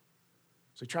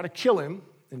 So they try to kill him,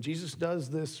 and Jesus does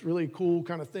this really cool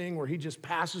kind of thing where he just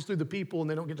passes through the people and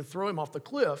they don't get to throw him off the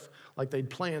cliff like they'd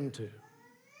planned to.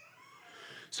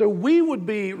 So we would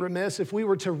be remiss if we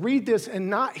were to read this and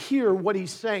not hear what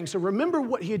he's saying. So remember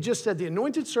what he had just said. The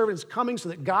anointed servant is coming so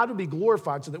that God would be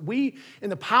glorified, so that we, in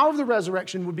the power of the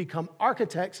resurrection, would become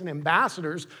architects and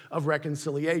ambassadors of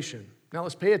reconciliation. Now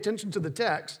let's pay attention to the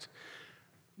text,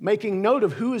 making note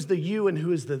of who is the you and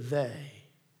who is the they.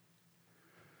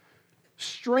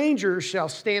 Strangers shall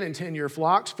stand and tend your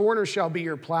flocks. Foreigners shall be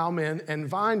your plowmen and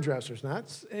vine dressers. Now,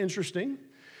 that's interesting.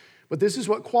 But this is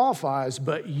what qualifies.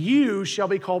 But you shall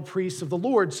be called priests of the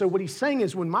Lord. So what he's saying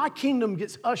is when my kingdom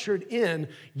gets ushered in,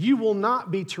 you will not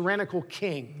be tyrannical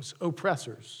kings,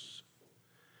 oppressors.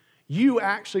 You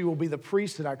actually will be the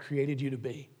priests that I created you to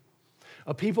be.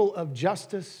 A people of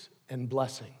justice and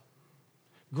blessing.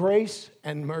 Grace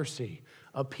and mercy.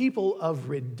 A people of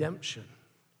redemption.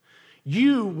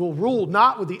 You will rule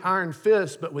not with the iron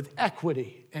fist, but with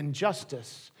equity and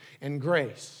justice and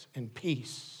grace and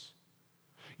peace.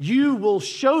 You will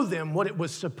show them what it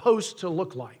was supposed to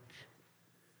look like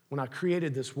when I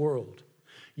created this world.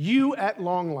 You, at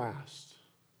long last,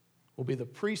 will be the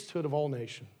priesthood of all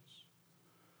nations.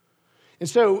 And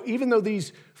so, even though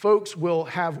these folks will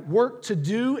have work to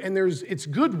do, and it's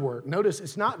good work, notice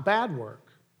it's not bad work.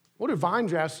 What are vine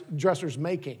dressers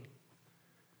making?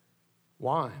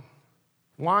 Wine.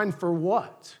 Wine for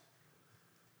what?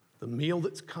 The meal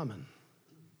that's coming.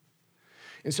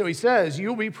 And so he says,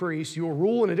 you'll be priests, you will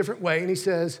rule in a different way. And he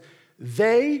says,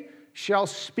 they shall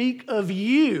speak of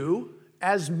you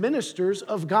as ministers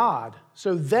of God.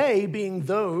 So they being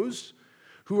those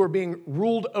who are being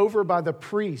ruled over by the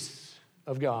priests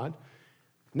of God.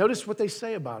 Notice what they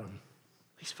say about them.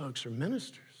 These folks are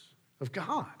ministers of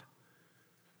God.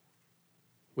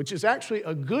 Which is actually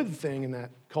a good thing in that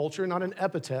culture, not an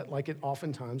epithet like it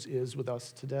oftentimes is with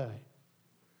us today.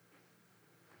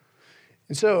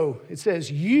 And so it says,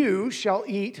 you shall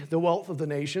eat the wealth of the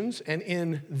nations, and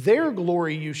in their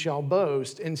glory you shall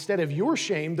boast. Instead of your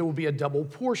shame, there will be a double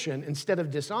portion. Instead of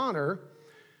dishonor,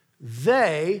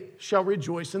 they shall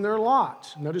rejoice in their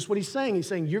lot. Notice what he's saying. He's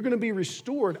saying, you're going to be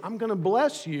restored. I'm going to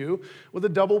bless you with a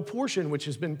double portion, which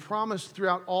has been promised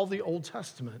throughout all the Old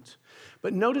Testament.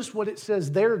 But notice what it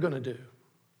says they're going to do.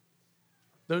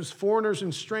 Those foreigners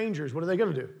and strangers, what are they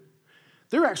going to do?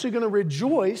 They're actually going to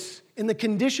rejoice in the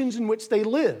conditions in which they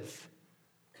live.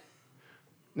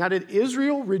 Now, did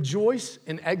Israel rejoice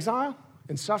in exile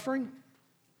and suffering?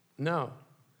 No.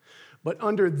 But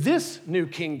under this new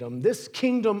kingdom, this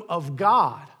kingdom of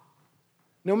God,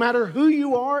 no matter who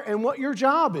you are and what your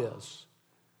job is,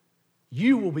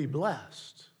 you will be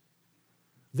blessed.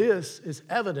 This is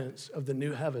evidence of the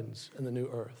new heavens and the new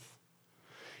earth.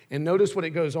 And notice what it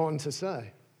goes on to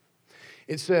say.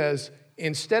 It says,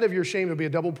 instead of your shame, there will be a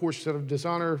double portion. Instead of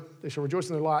dishonor, they shall rejoice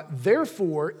in their lot.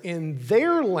 Therefore, in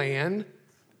their land,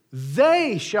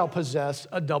 they shall possess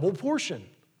a double portion.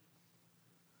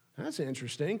 That's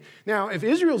interesting. Now, if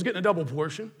Israel's getting a double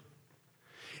portion,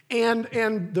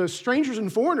 and the strangers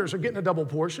and foreigners are getting a double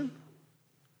portion,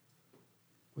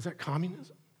 was that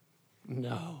communism?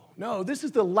 No, this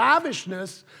is the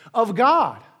lavishness of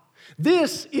God.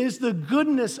 This is the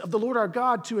goodness of the Lord our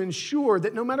God to ensure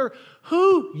that no matter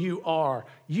who you are,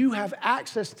 you have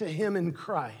access to Him in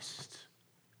Christ.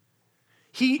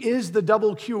 He is the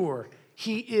double cure.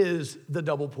 He is the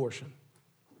double portion.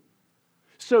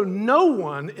 So no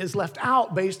one is left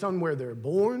out based on where they're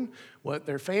born, what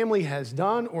their family has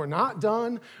done or not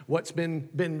done, what's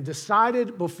been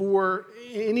decided before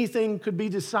anything could be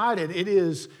decided. It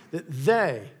is that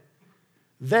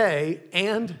they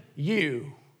and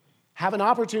you have an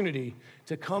opportunity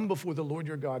to come before the Lord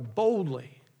your God boldly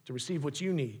to receive what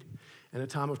you need in a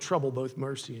time of trouble, both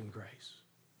mercy and grace.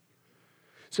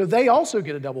 So they also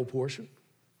get a double portion.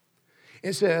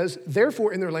 It says,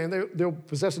 therefore in their land, they'll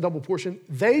possess a double portion.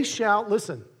 They shall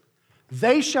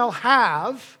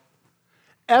have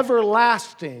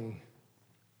everlasting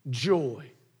joy.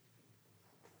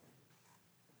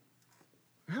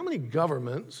 How many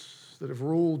governments that have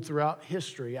ruled throughout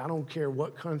history, I don't care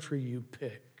what country you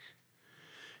pick,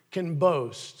 can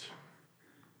boast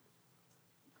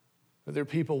that their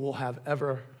people will have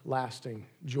everlasting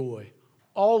joy?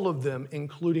 All of them,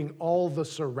 including all the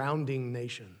surrounding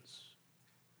nations.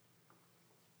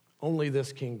 Only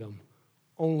this kingdom,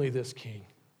 only this king.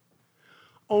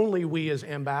 Only we as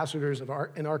ambassadors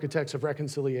and architects of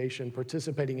reconciliation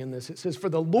participating in this. It says, for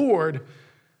the Lord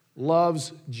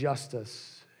loves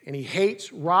justice, and he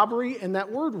hates robbery. And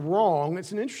that word wrong,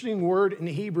 it's an interesting word in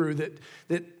Hebrew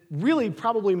that really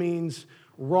probably means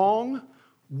wrong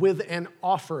with an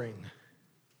offering.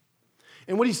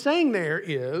 And what he's saying there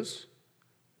is,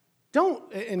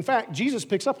 in fact, Jesus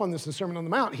picks up on this in the Sermon on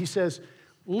the Mount. He says,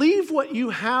 leave what you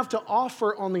have to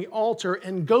offer on the altar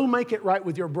and go make it right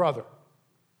with your brother.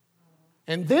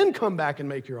 And then come back and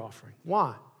make your offering.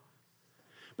 Why?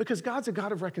 Because God's a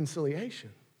God of reconciliation.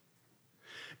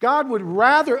 God would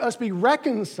rather us be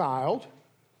reconciled,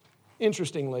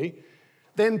 interestingly,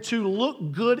 than to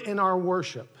look good in our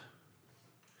worship.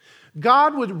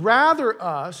 God would rather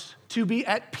us to be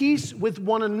at peace with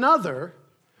one another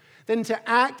than to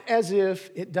act as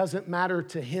if it doesn't matter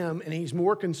to him and he's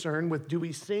more concerned with, do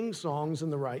we sing songs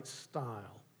in the right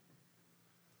style?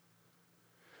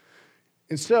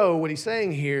 And so what he's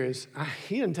saying here is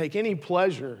he didn't take any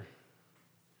pleasure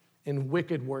in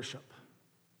wicked worship.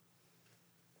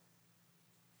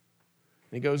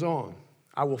 And he goes on,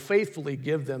 I will faithfully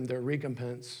give them their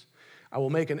recompense. I will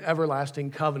make an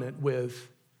everlasting covenant with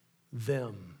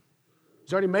them.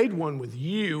 He's already made one with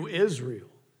you, Israel,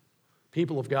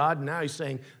 people of God. And now he's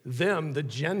saying them, the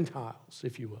Gentiles,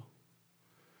 if you will.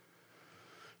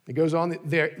 It goes on,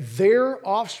 their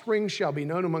offspring shall be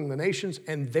known among the nations,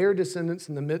 and their descendants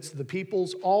in the midst of the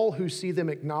peoples. All who see them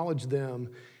acknowledge them,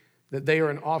 that they are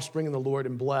an offspring of the Lord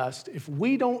and blessed. If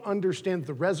we don't understand that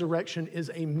the resurrection is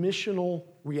a missional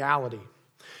reality,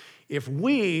 if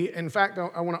we, in fact,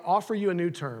 I want to offer you a new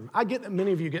term. I get that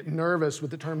many of you get nervous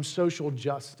with the term social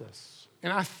justice.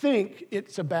 And I think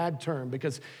it's a bad term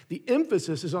because the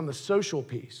emphasis is on the social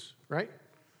piece, right?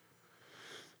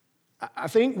 I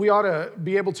think we ought to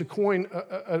be able to coin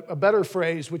a better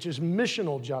phrase, which is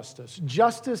missional justice.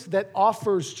 Justice that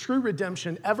offers true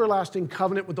redemption, everlasting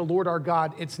covenant with the Lord our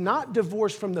God. It's not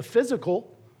divorced from the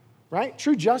physical, right?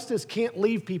 True justice can't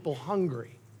leave people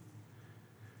hungry.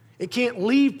 It can't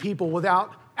leave people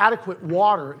without adequate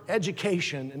water,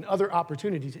 education, and other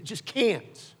opportunities. It just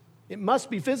can't. It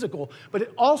must be physical, but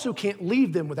it also can't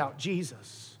leave them without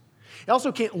Jesus. It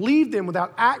also can't leave them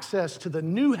without access to the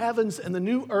new heavens and the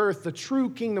new earth, the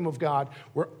true kingdom of God,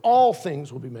 where all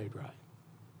things will be made right.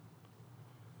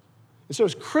 And so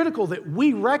it's critical that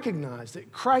we recognize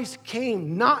that Christ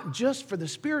came not just for the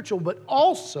spiritual, but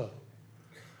also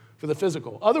for the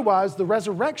physical. Otherwise, the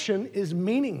resurrection is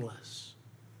meaningless.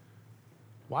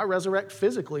 Why resurrect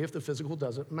physically if the physical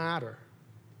doesn't matter?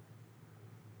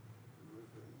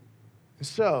 And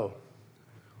so,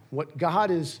 what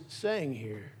God is saying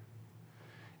here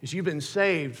is you've been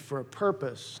saved for a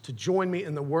purpose to join me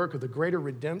in the work of the greater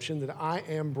redemption that I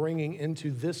am bringing into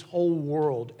this whole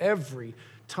world, every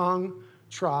tongue,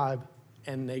 tribe,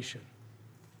 and nation.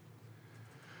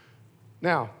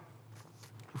 Now,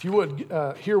 if you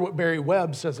would hear what Barry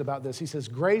Webb says about this, he says,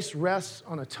 grace rests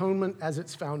on atonement as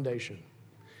its foundation.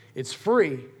 It's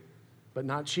free, but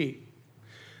not cheap.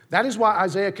 That is why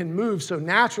Isaiah can move so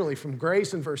naturally from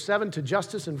grace in verse 7 to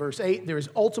justice in verse 8. There is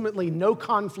ultimately no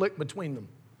conflict between them.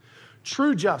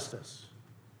 True justice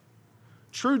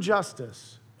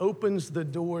opens the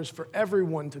doors for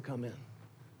everyone to come in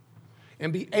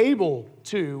and be able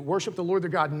to worship the Lord their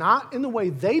God, not in the way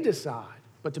they decide,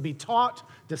 but to be taught,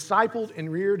 discipled,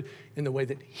 and reared in the way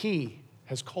that he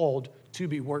has called to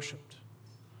be worshiped.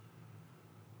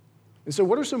 And so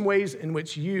what are some ways in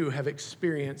which you have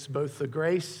experienced both the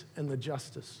grace and the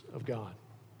justice of God?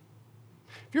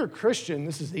 If you're a Christian,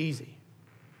 this is easy.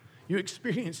 You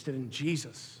experienced it in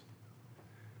Jesus.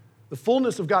 The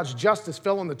fullness of God's justice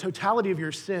fell on the totality of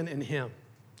your sin in him.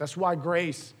 That's why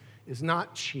grace is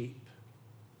not cheap.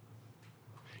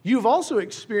 You've also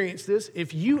experienced this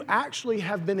if you actually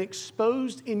have been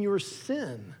exposed in your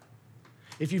sin.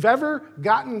 If you've ever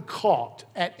gotten caught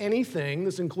at anything,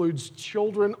 this includes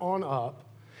children on up,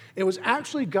 it was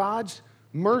actually God's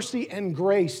mercy and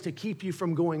grace to keep you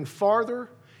from going farther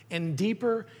and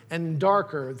deeper and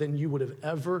darker than you would have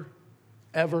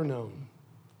ever known.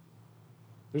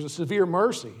 There's a severe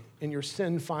mercy in your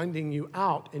sin finding you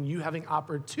out and you having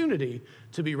opportunity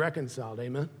to be reconciled.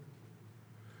 Amen?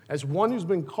 As one who's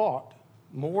been caught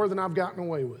more than I've gotten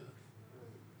away with,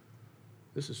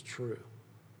 this is true.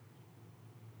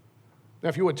 Now,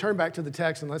 if you would turn back to the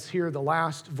text and let's hear the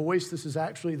last voice. This is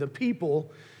actually the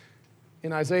people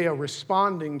in Isaiah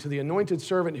responding to the anointed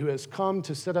servant who has come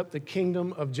to set up the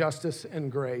kingdom of justice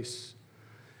and grace.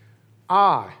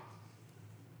 I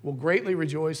will greatly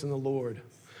rejoice in the Lord.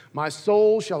 My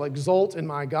soul shall exult in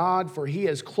my God, for he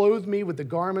has clothed me with the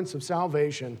garments of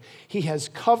salvation. He has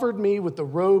covered me with the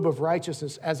robe of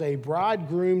righteousness, as a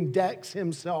bridegroom decks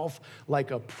himself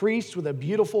like a priest with a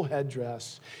beautiful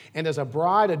headdress, and as a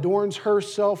bride adorns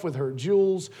herself with her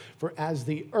jewels. For as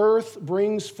the earth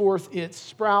brings forth its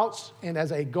sprouts, and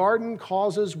as a garden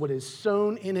causes what is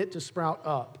sown in it to sprout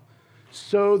up,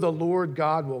 so the Lord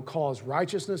God will cause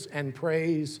righteousness and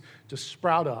praise to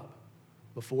sprout up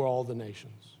before all the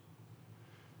nations.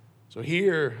 So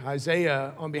here,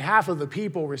 Isaiah, on behalf of the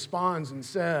people, responds and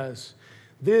says,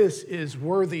 this is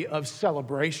worthy of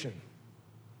celebration.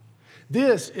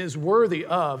 This is worthy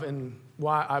of, and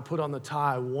why I put on the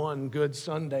tie, one good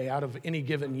Sunday out of any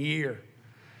given year,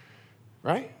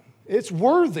 right? It's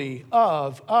worthy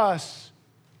of us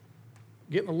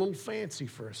getting a little fancy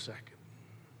for a second.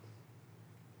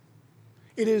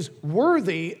 It is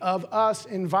worthy of us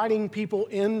inviting people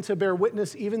in to bear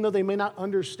witness, even though they may not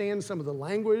understand some of the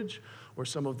language or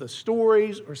some of the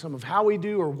stories or some of how we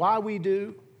do or why we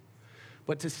do.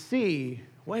 But to see,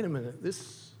 wait a minute,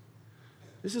 this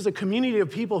is a community of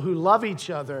people who love each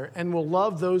other and will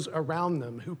love those around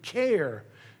them, who care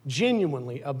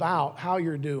genuinely about how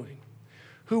you're doing,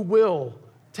 who will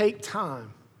take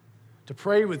time to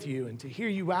pray with you and to hear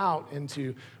you out and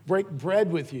to break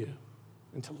bread with you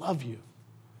and to love you,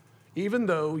 even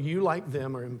though you, like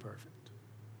them, are imperfect.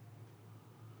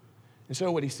 And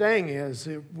so what he's saying is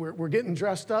we're getting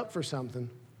dressed up for something.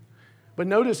 But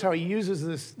notice how he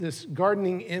uses this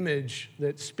gardening image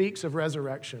that speaks of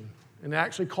resurrection. And it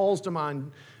actually calls to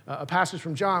mind a passage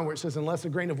from John where it says, unless a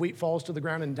grain of wheat falls to the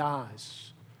ground and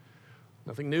dies,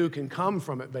 nothing new can come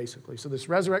from it, basically. So this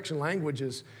resurrection language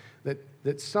is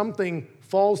that something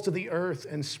falls to the earth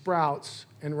and sprouts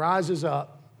and rises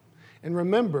up. And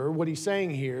remember, what he's saying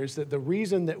here is that the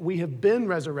reason that we have been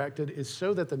resurrected is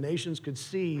so that the nations could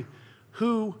see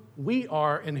who we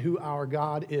are and who our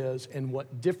God is and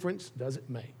what difference does it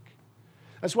make.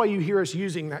 That's why you hear us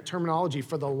using that terminology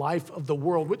for the life of the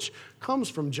world, which comes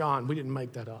from John. We didn't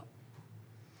make that up.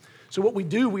 So what we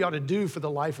do, we ought to do for the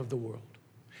life of the world.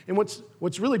 And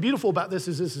what's really beautiful about this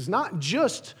is not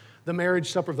just the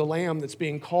marriage supper of the Lamb that's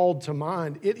being called to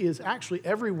mind. It is actually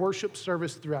every worship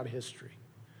service throughout history.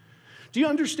 Do you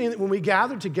understand that when we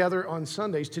gather together on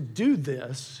Sundays to do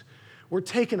this, we're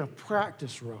taking a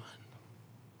practice run?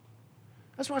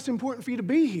 That's why it's important for you to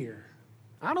be here.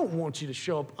 I don't want you to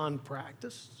show up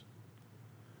unpracticed.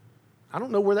 I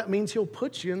don't know where that means he'll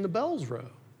put you in the bells row,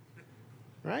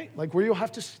 right? Like where you'll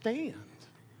have to stand.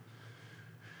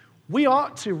 We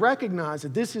ought to recognize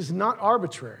that this is not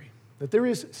arbitrary, that there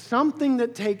is something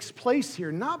that takes place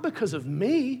here, not because of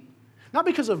me, not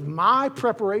because of my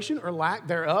preparation or lack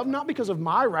thereof, not because of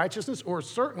my righteousness or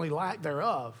certainly lack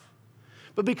thereof,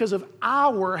 but because of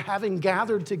our having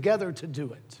gathered together to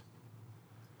do it.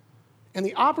 And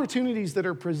the opportunities that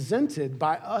are presented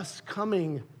by us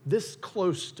coming this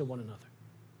close to one another.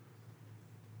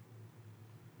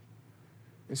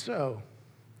 And so,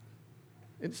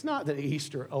 it's not that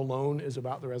Easter alone is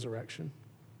about the resurrection.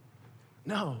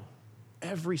 No,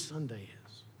 every Sunday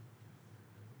is.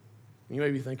 You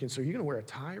may be thinking, so you're going to wear a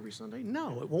tie every Sunday?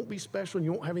 No, it won't be special and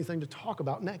you won't have anything to talk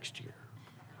about next year.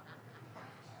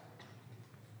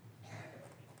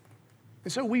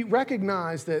 And so we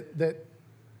recognize that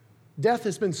death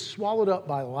has been swallowed up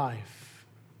by life,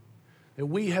 that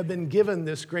we have been given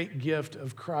this great gift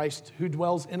of Christ who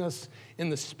dwells in us in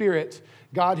the Spirit,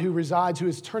 God who resides, who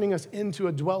is turning us into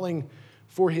a dwelling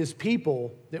for his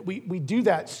people, that we do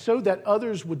that so that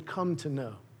others would come to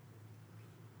know.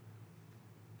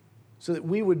 So that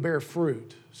we would bear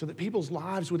fruit, so that people's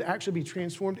lives would actually be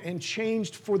transformed and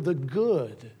changed for the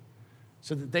good,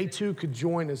 so that they too could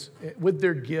join us with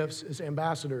their gifts as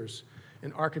ambassadors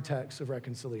and architects of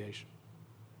reconciliation.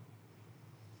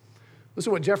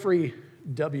 Listen to what Jeffrey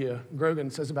W. Grogan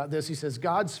says about this. He says,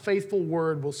 God's faithful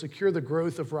word will secure the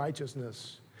growth of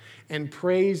righteousness and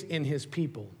praise in his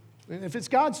people. And if it's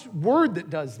God's word that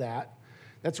does that,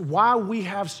 that's why we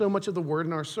have so much of the word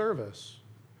in our service.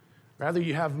 Rather,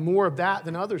 you have more of that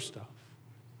than other stuff.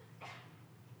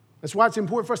 That's why it's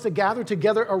important for us to gather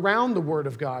together around the Word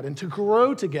of God and to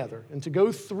grow together and to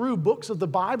go through books of the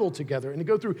Bible together and to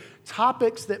go through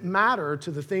topics that matter to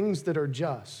the things that are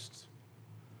just.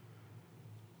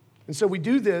 And so we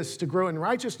do this to grow in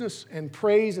righteousness and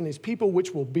praise in his people,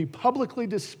 which will be publicly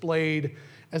displayed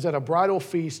as at a bridal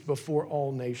feast before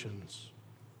all nations.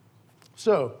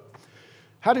 So,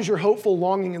 how does your hopeful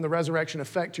longing in the resurrection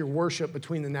affect your worship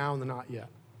between the now and the not yet?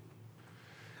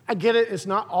 I get it, it's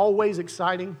not always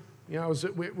exciting. You know,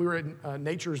 we were at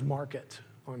Nature's Market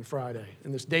on Friday,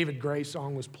 and this David Gray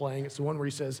song was playing. It's the one where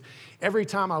he says, every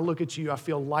time I look at you, I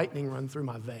feel lightning run through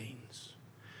my veins.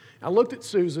 I looked at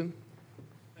Susan.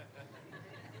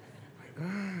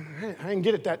 I didn't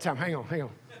get it that time. Hang on.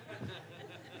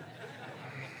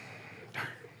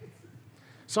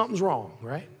 Something's wrong,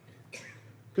 right?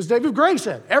 Because David Gray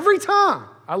said, every time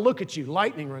I look at you,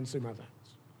 lightning runs through my veins.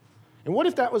 And what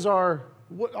if that was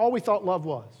what all we thought love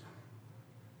was?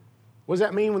 What does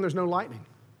that mean when there's no lightning?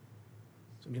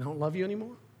 Does it mean I don't love you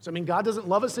anymore? Does that mean God doesn't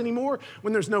love us anymore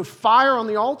when there's no fire on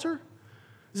the altar?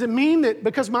 Does it mean that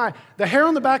because the hair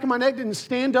on the back of my neck didn't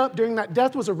stand up during that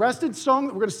death was arrested song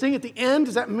that we're going to sing at the end,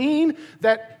 does that mean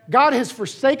that God has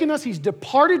forsaken us? He's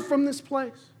departed from this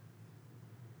place?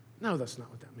 No, that's not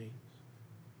what that means.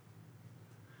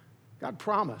 God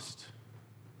promised.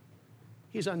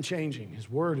 He's unchanging. His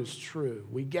word is true.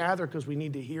 We gather because we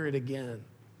need to hear it again.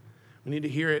 We need to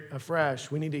hear it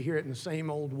afresh. We need to hear it in the same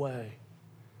old way.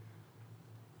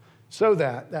 So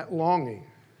that longing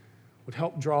would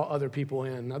help draw other people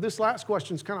in. Now, this last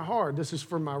question is kind of hard. This is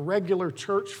for my regular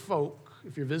church folk.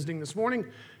 If you're visiting this morning,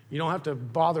 you don't have to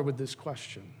bother with this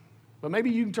question. But maybe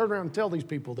you can turn around and tell these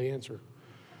people the answer.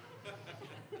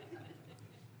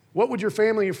 What would your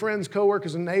family, your friends,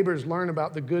 coworkers, and neighbors learn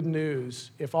about the good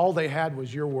news if all they had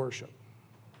was your worship?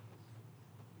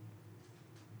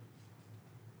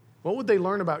 What would they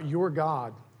learn about your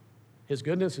God, his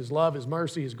goodness, his love, his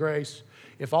mercy, his grace,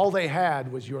 if all they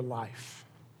had was your life?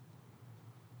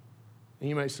 And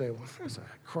you may say, well, that's a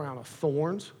crown of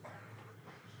thorns.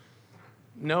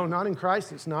 No, not in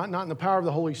Christ, it's not in the power of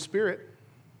the Holy Spirit.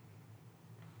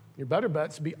 Your better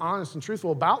bet's to be honest and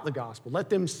truthful about the gospel. Let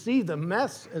them see the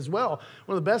mess as well.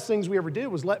 One of the best things we ever did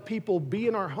was let people be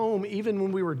in our home even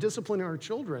when we were disciplining our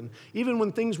children. Even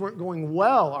when things weren't going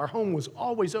well, our home was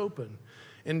always open.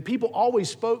 And people always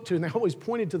spoke to, and they always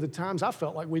pointed to the times I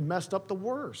felt like we'd messed up the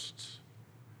worst.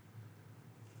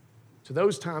 To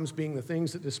those times being the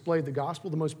things that displayed the gospel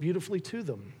the most beautifully to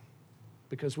them,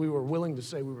 because we were willing to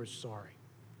say we were sorry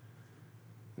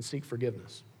and seek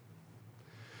forgiveness.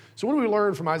 So what do we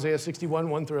learn from Isaiah 61,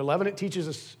 1 through 11? It teaches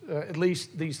us at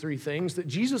least these three things: that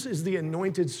Jesus is the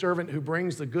anointed servant who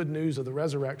brings the good news of the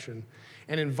resurrection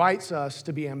and invites us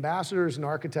to be ambassadors and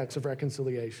architects of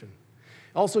reconciliation.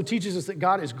 It also teaches us that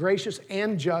God is gracious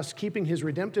and just, keeping his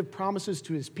redemptive promises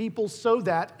to his people so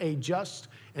that a just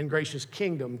and gracious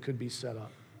kingdom could be set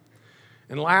up.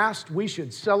 And last, we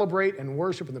should celebrate and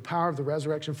worship in the power of the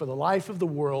resurrection for the life of the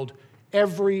world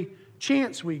every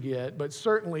chance we get, but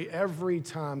certainly every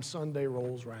time Sunday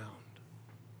rolls around.